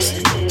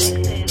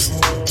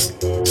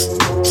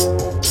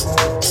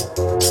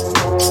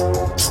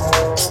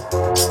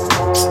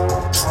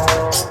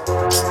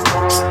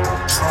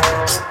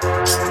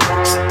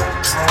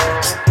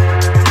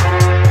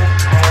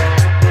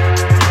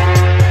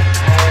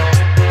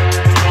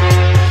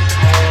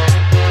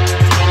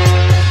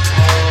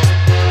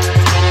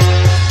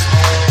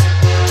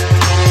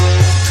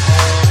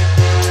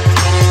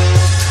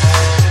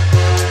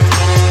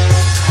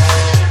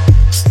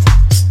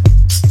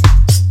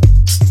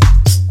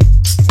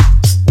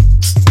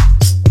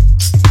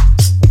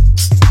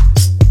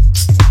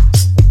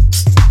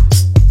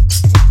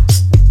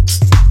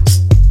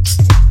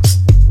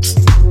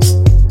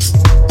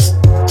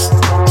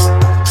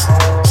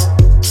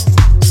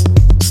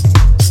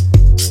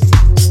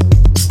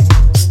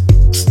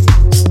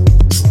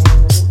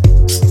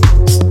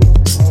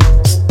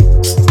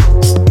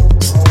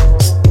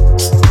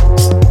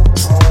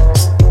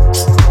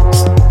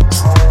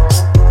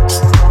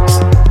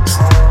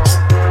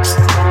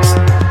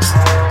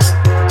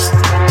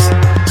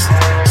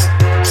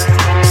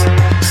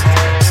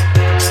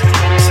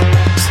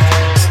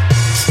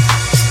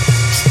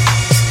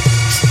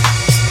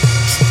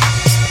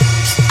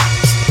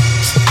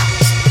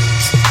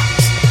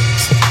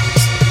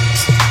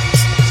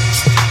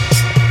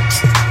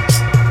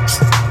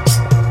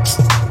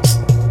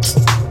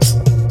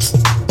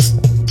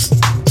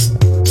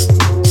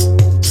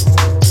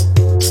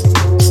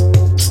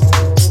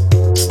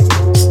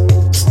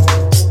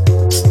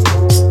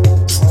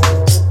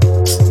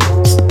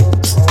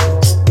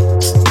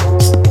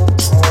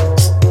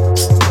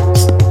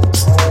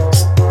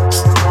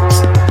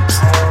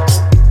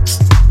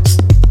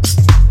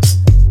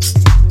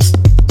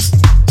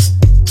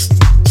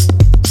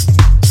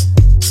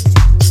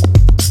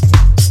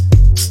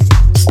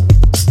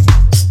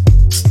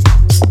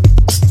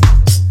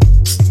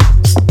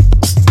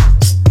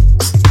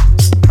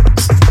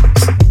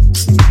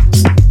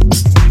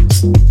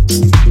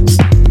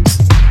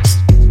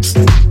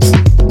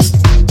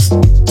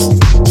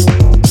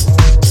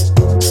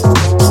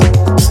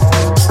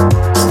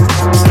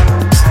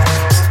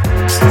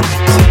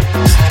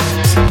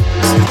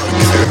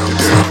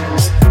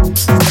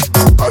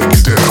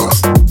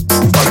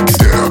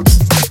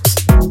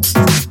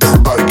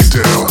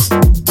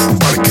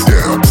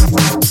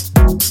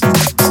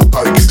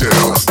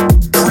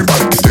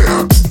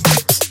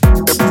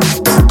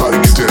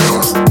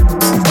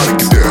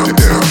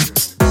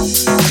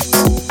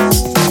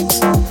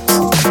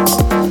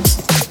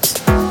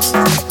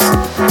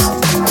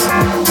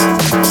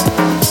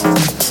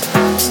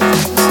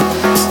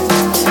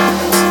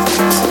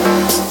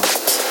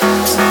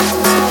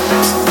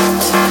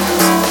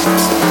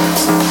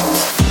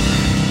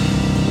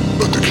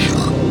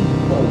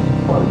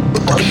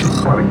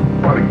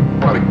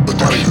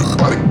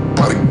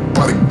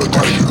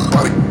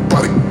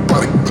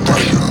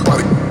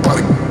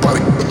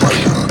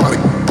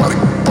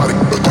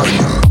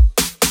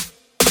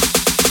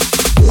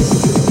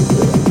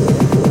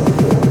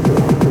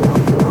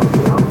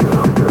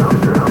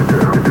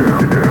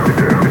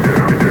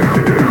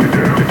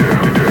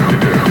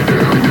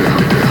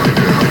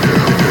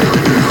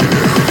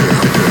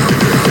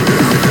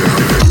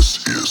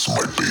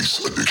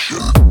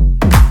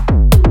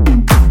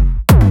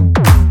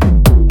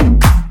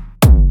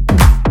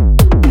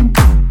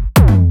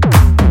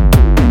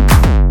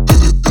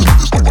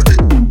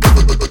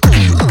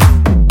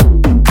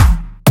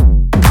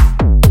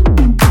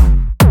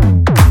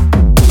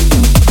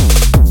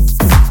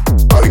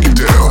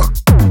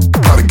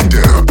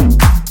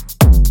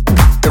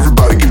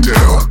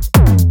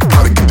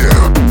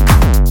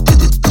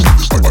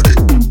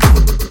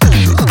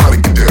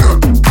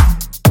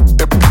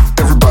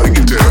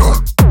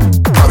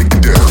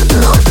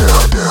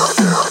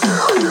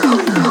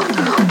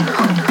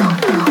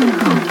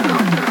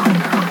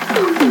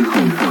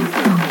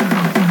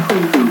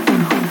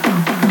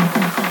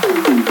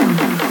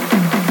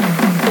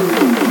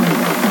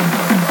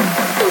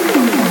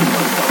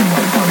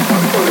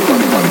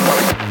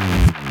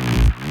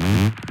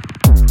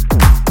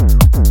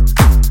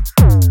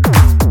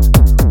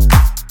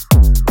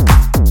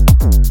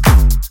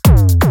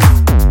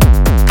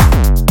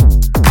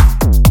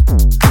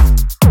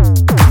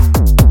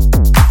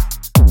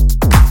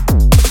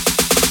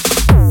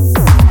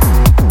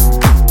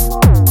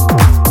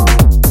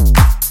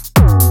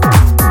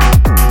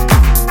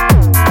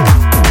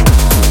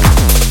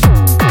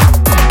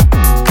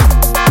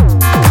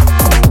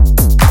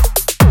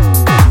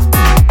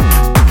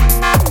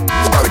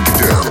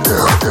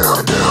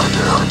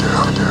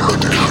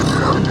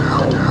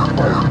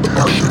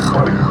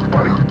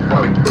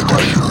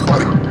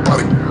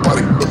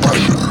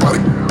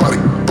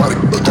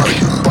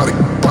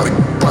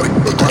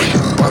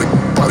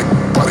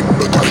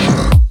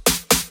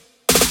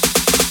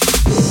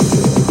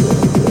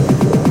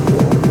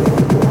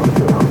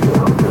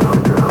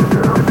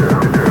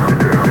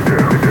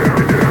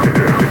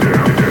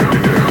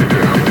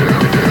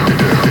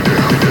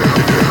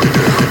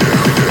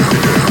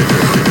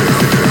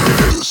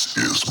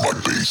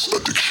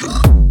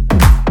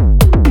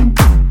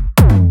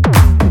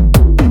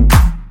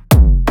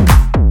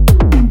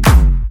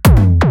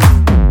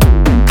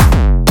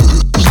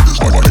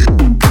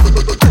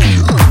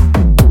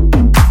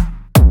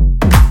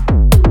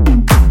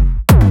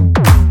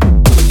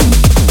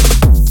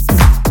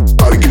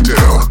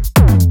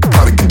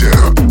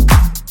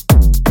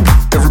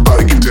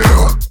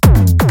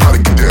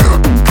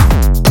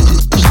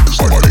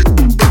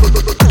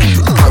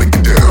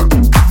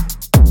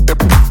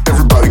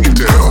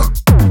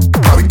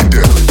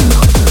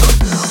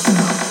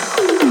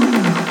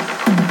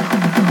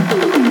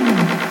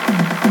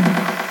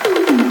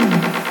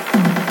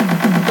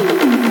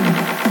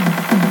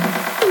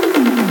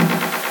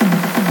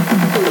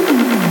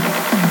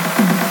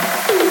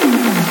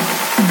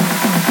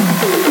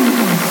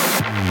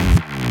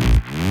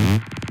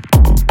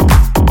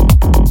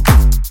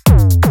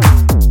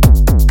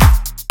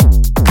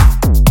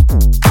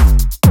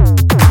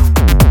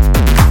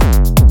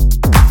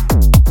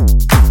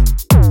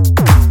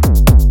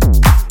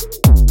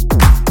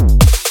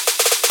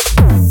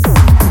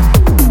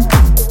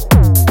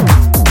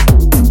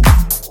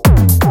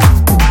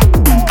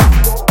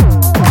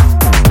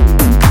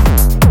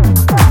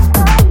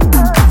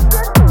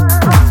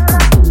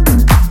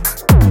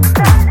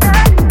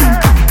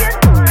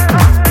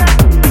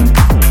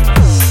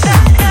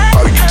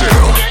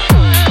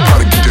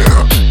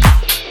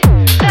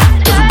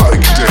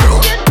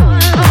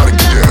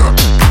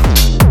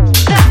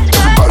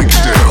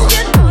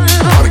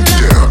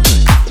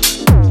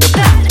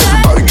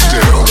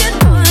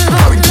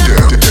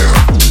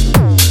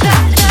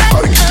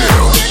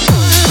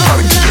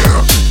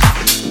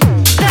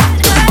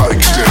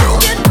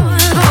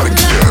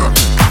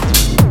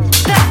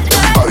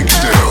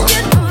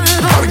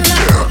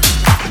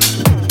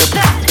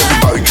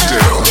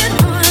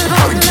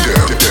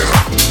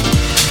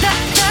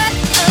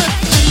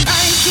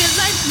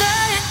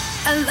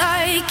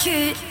 like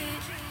it.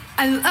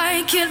 I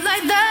like it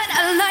like that.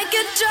 I like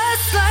it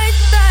just like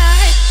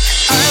that.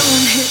 I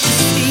won't hit the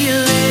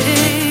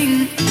ceiling.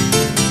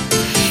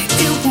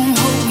 It won't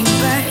hold me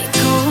back.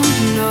 Oh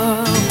no.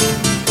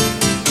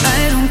 I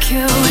don't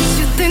care what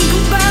you think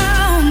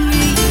about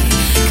me,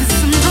 'cause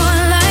I'm not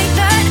like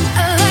that.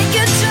 I like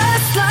it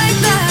just like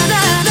that.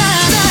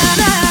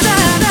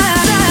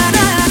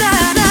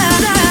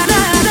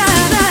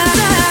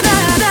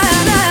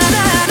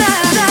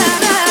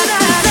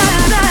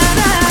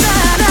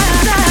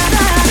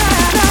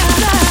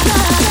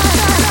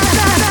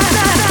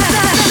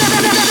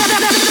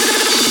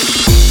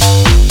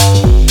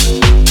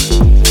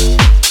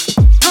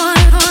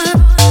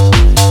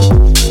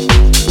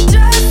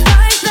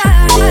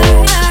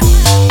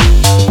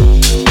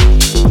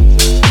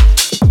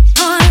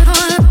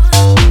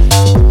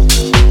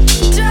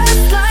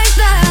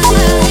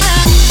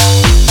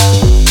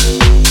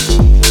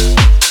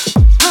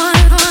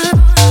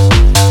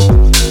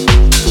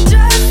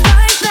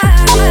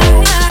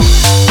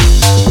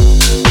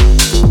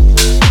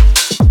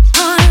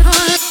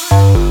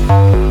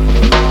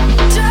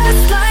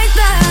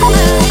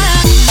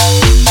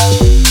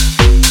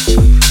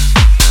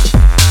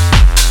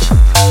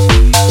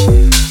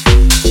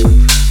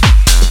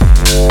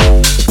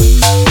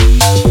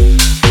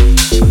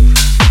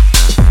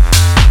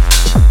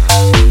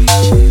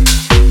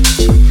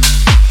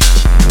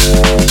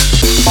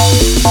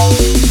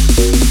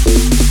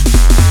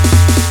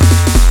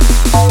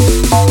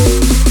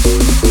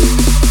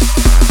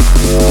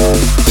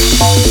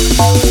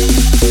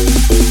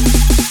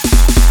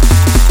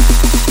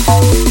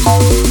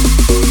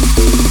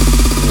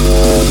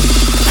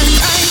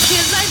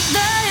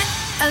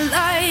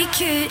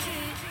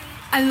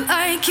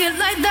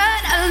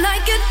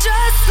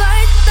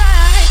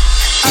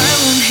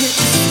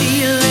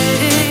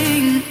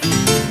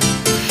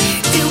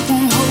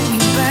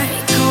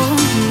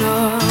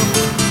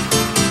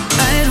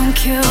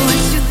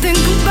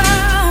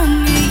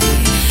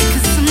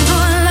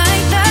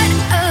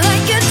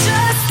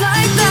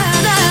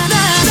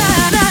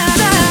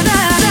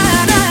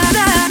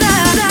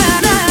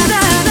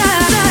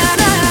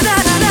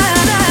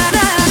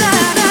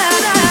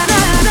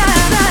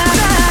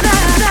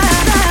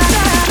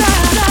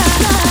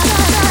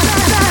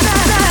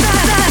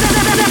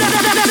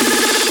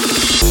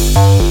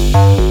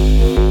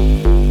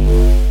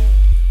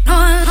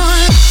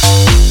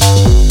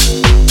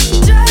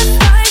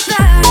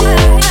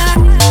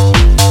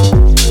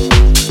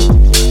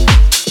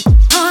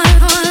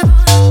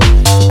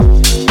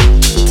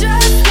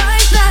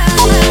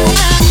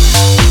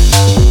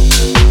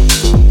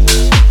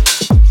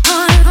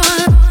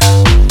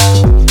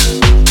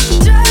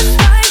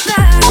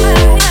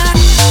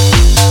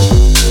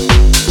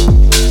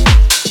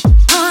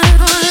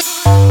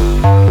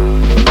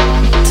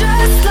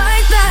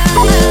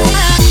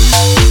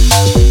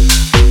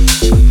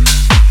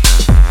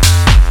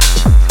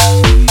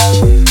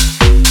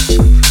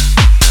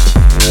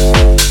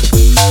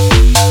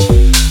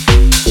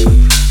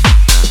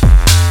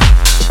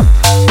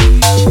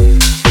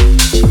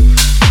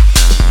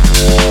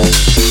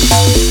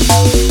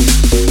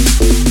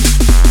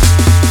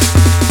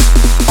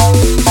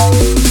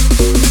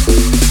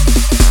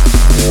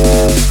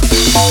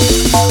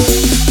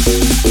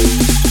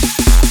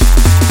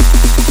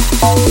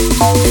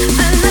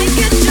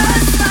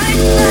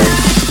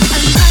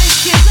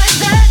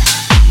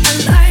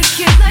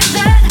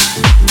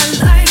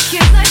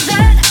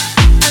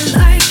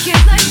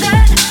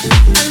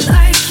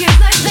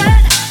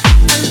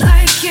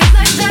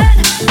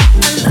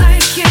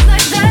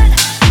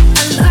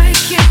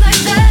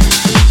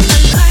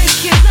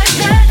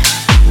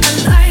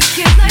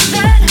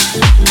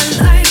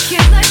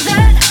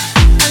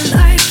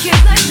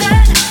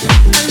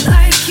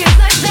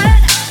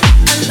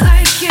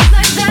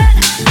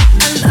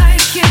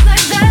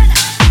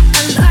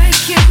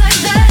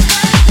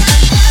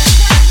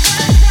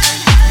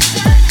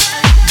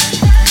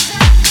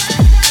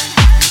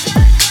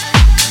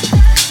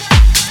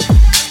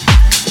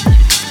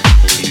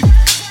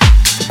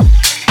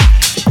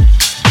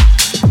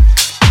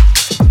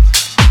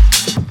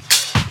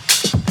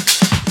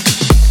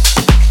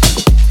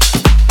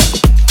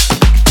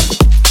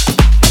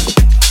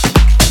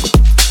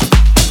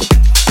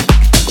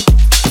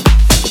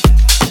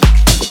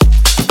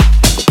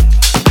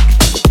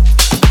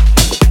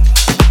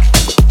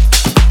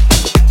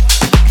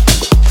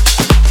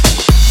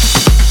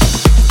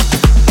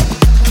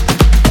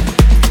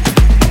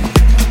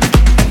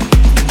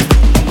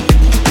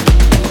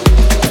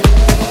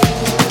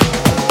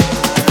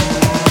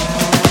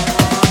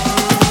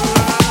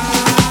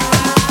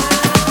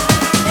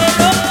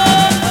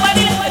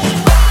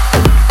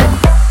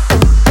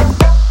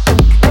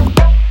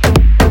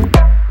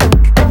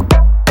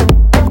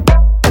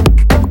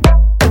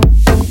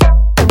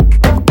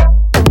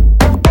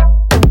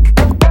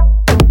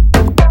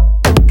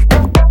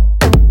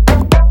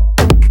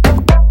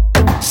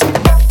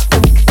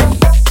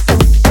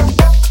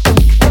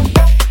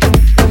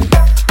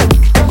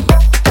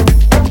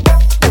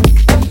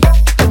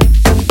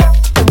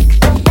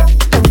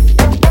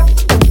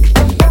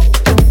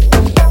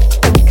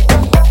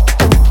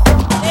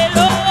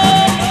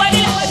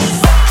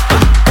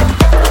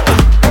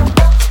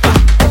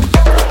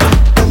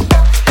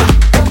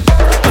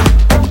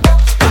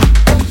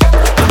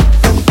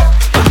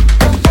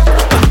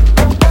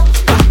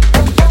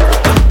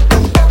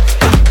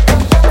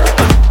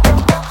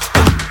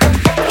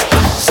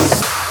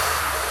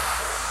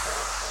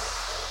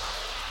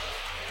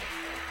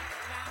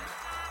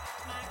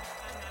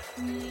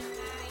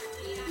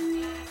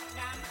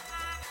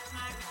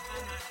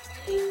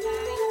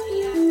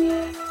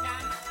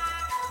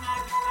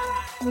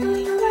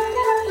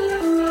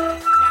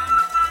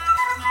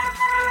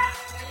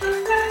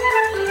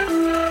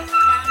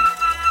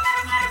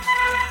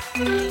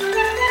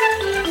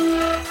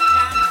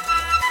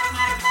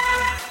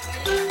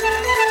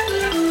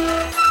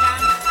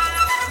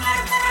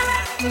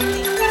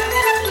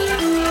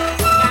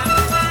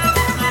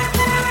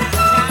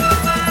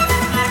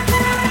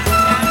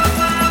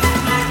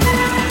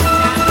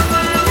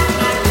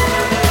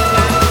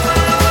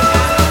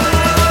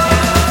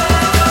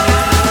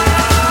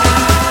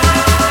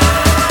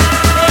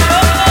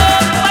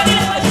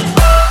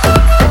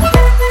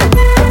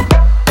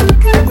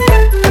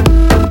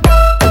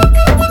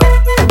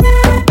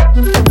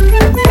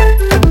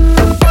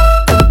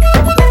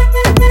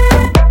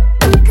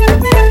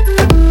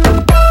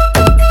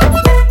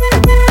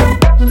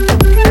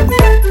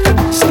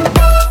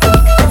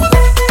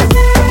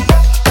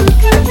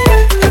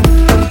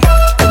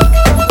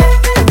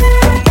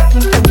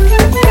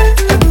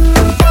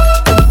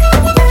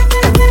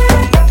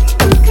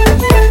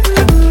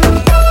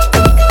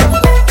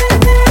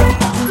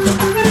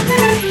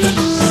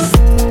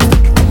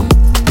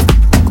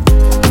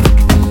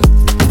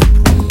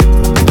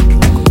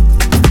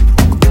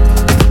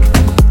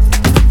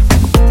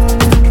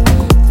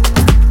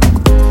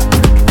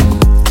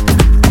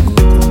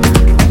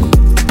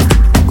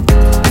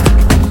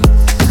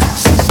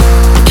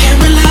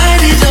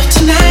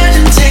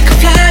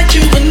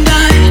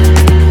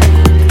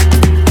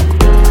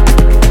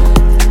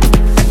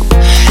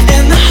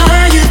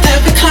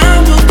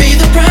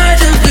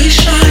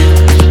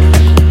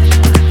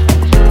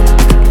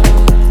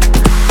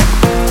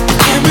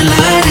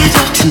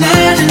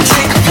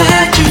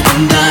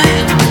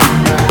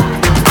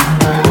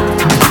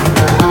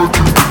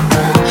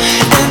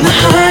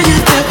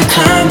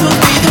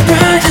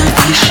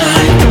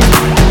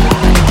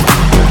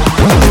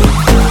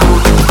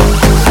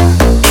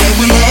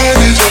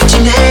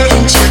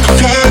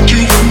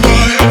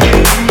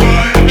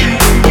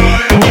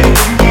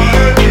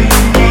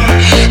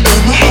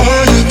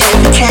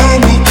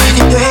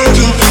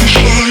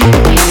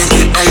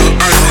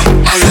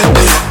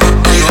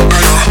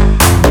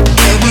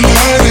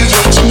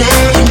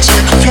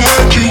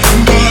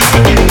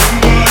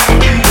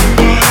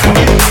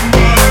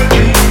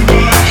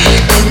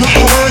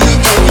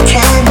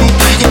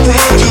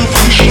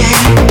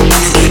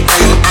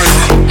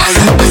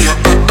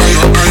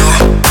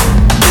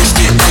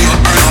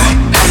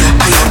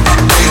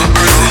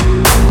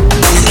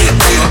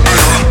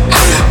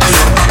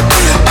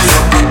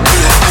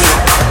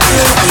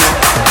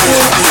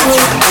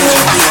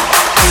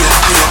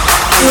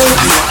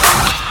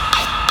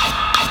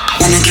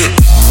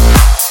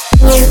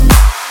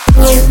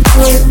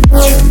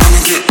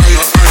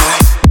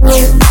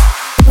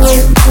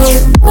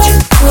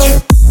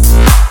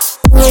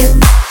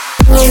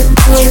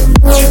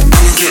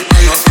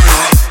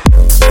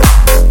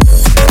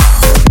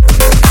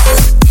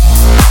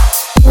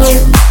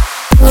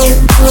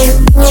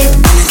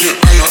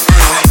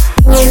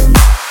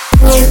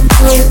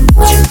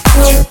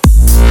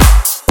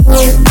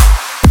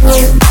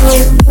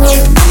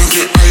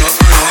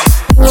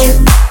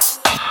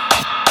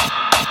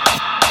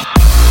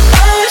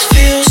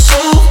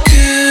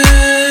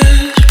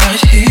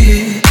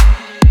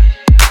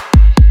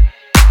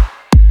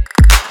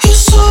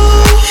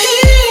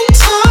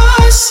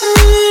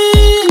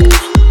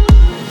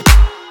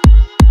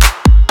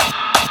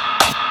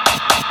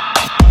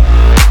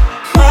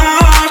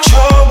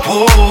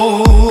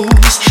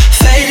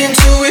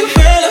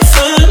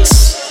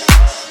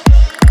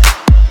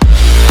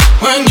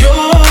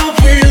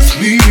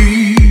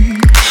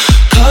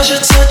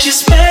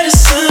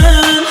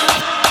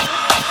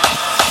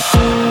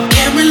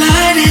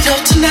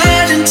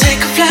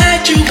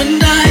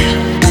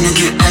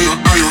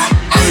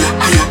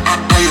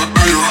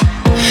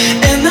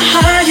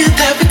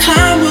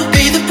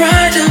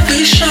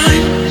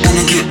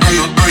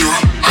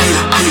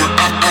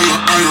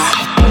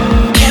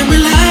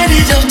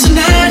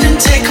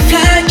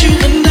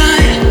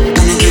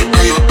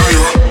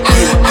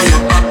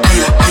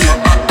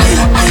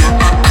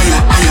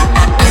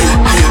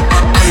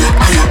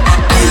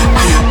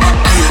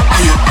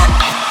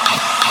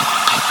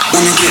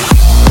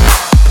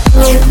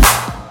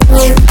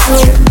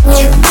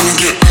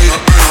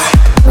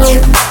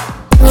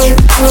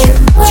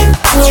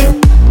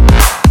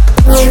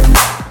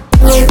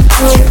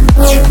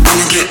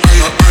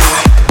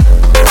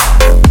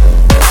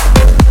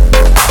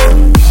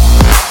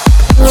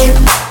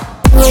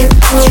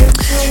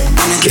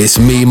 It's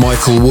me,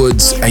 Michael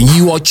Woods, and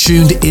you are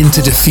tuned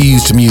into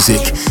Diffused Music.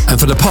 And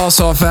for the past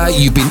half hour,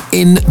 you've been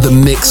in the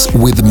mix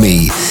with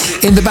me.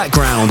 In the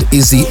background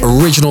is the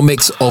original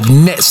mix of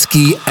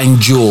Netski and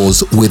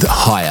Jaws with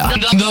Higher.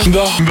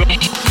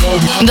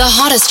 The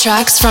hottest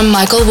tracks from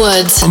Michael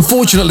Woods.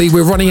 Unfortunately,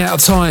 we're running out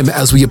of time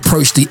as we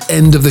approach the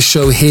end of the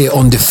show here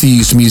on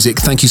Diffused Music.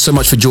 Thank you so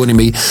much for joining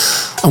me.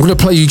 I'm going to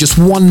play you just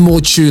one more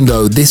tune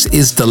though. This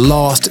is the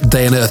last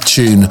Day on Earth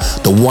tune,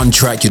 the one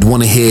track you'd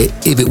want to hear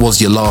if it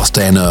was your last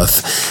day on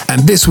Earth.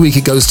 And this week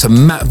it goes to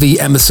Matt V.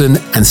 Emerson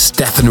and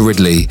Stephen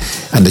Ridley.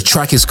 And the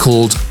track is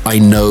called I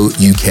Know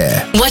You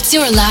Care. What's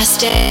your last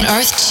day on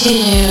Earth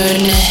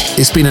tune?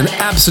 It's been an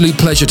absolute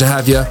pleasure to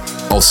have you.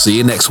 I'll see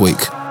you next week.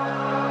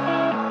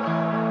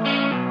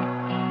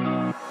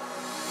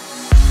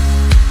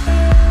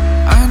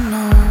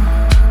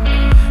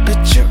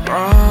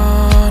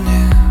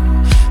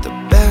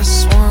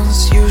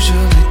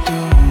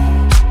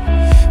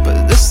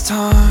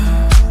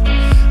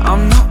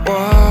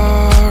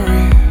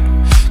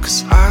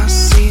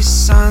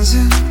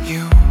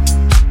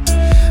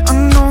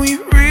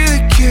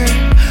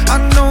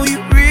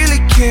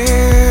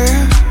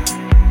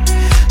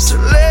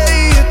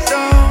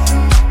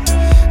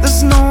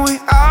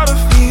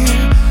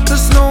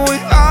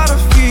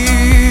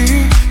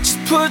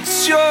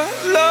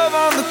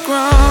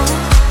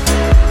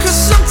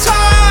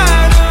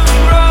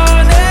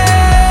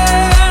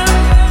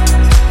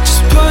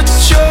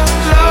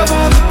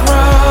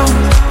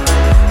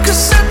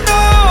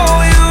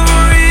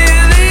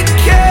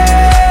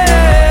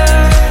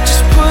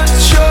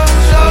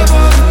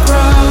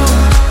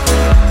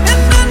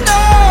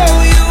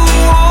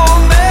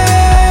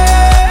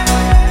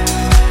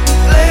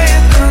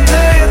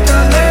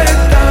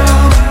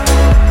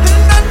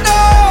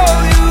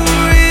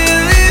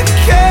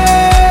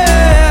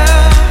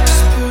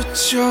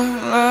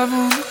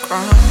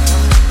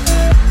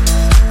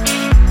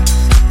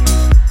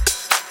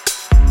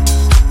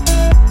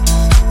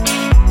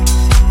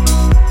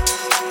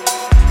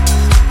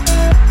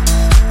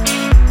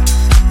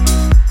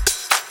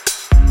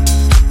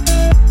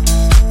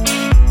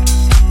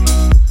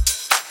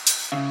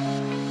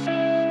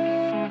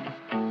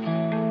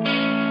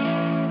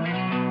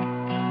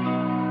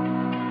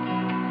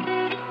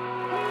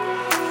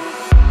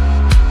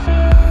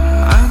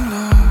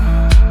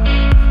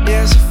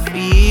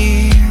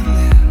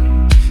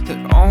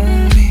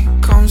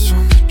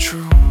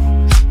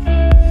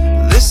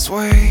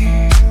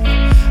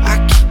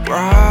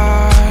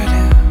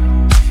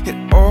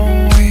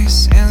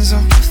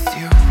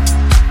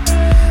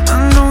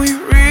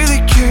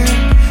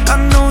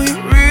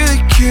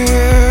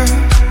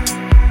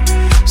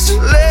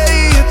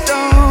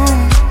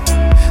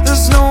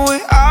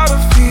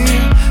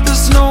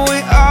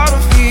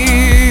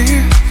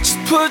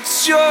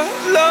 Your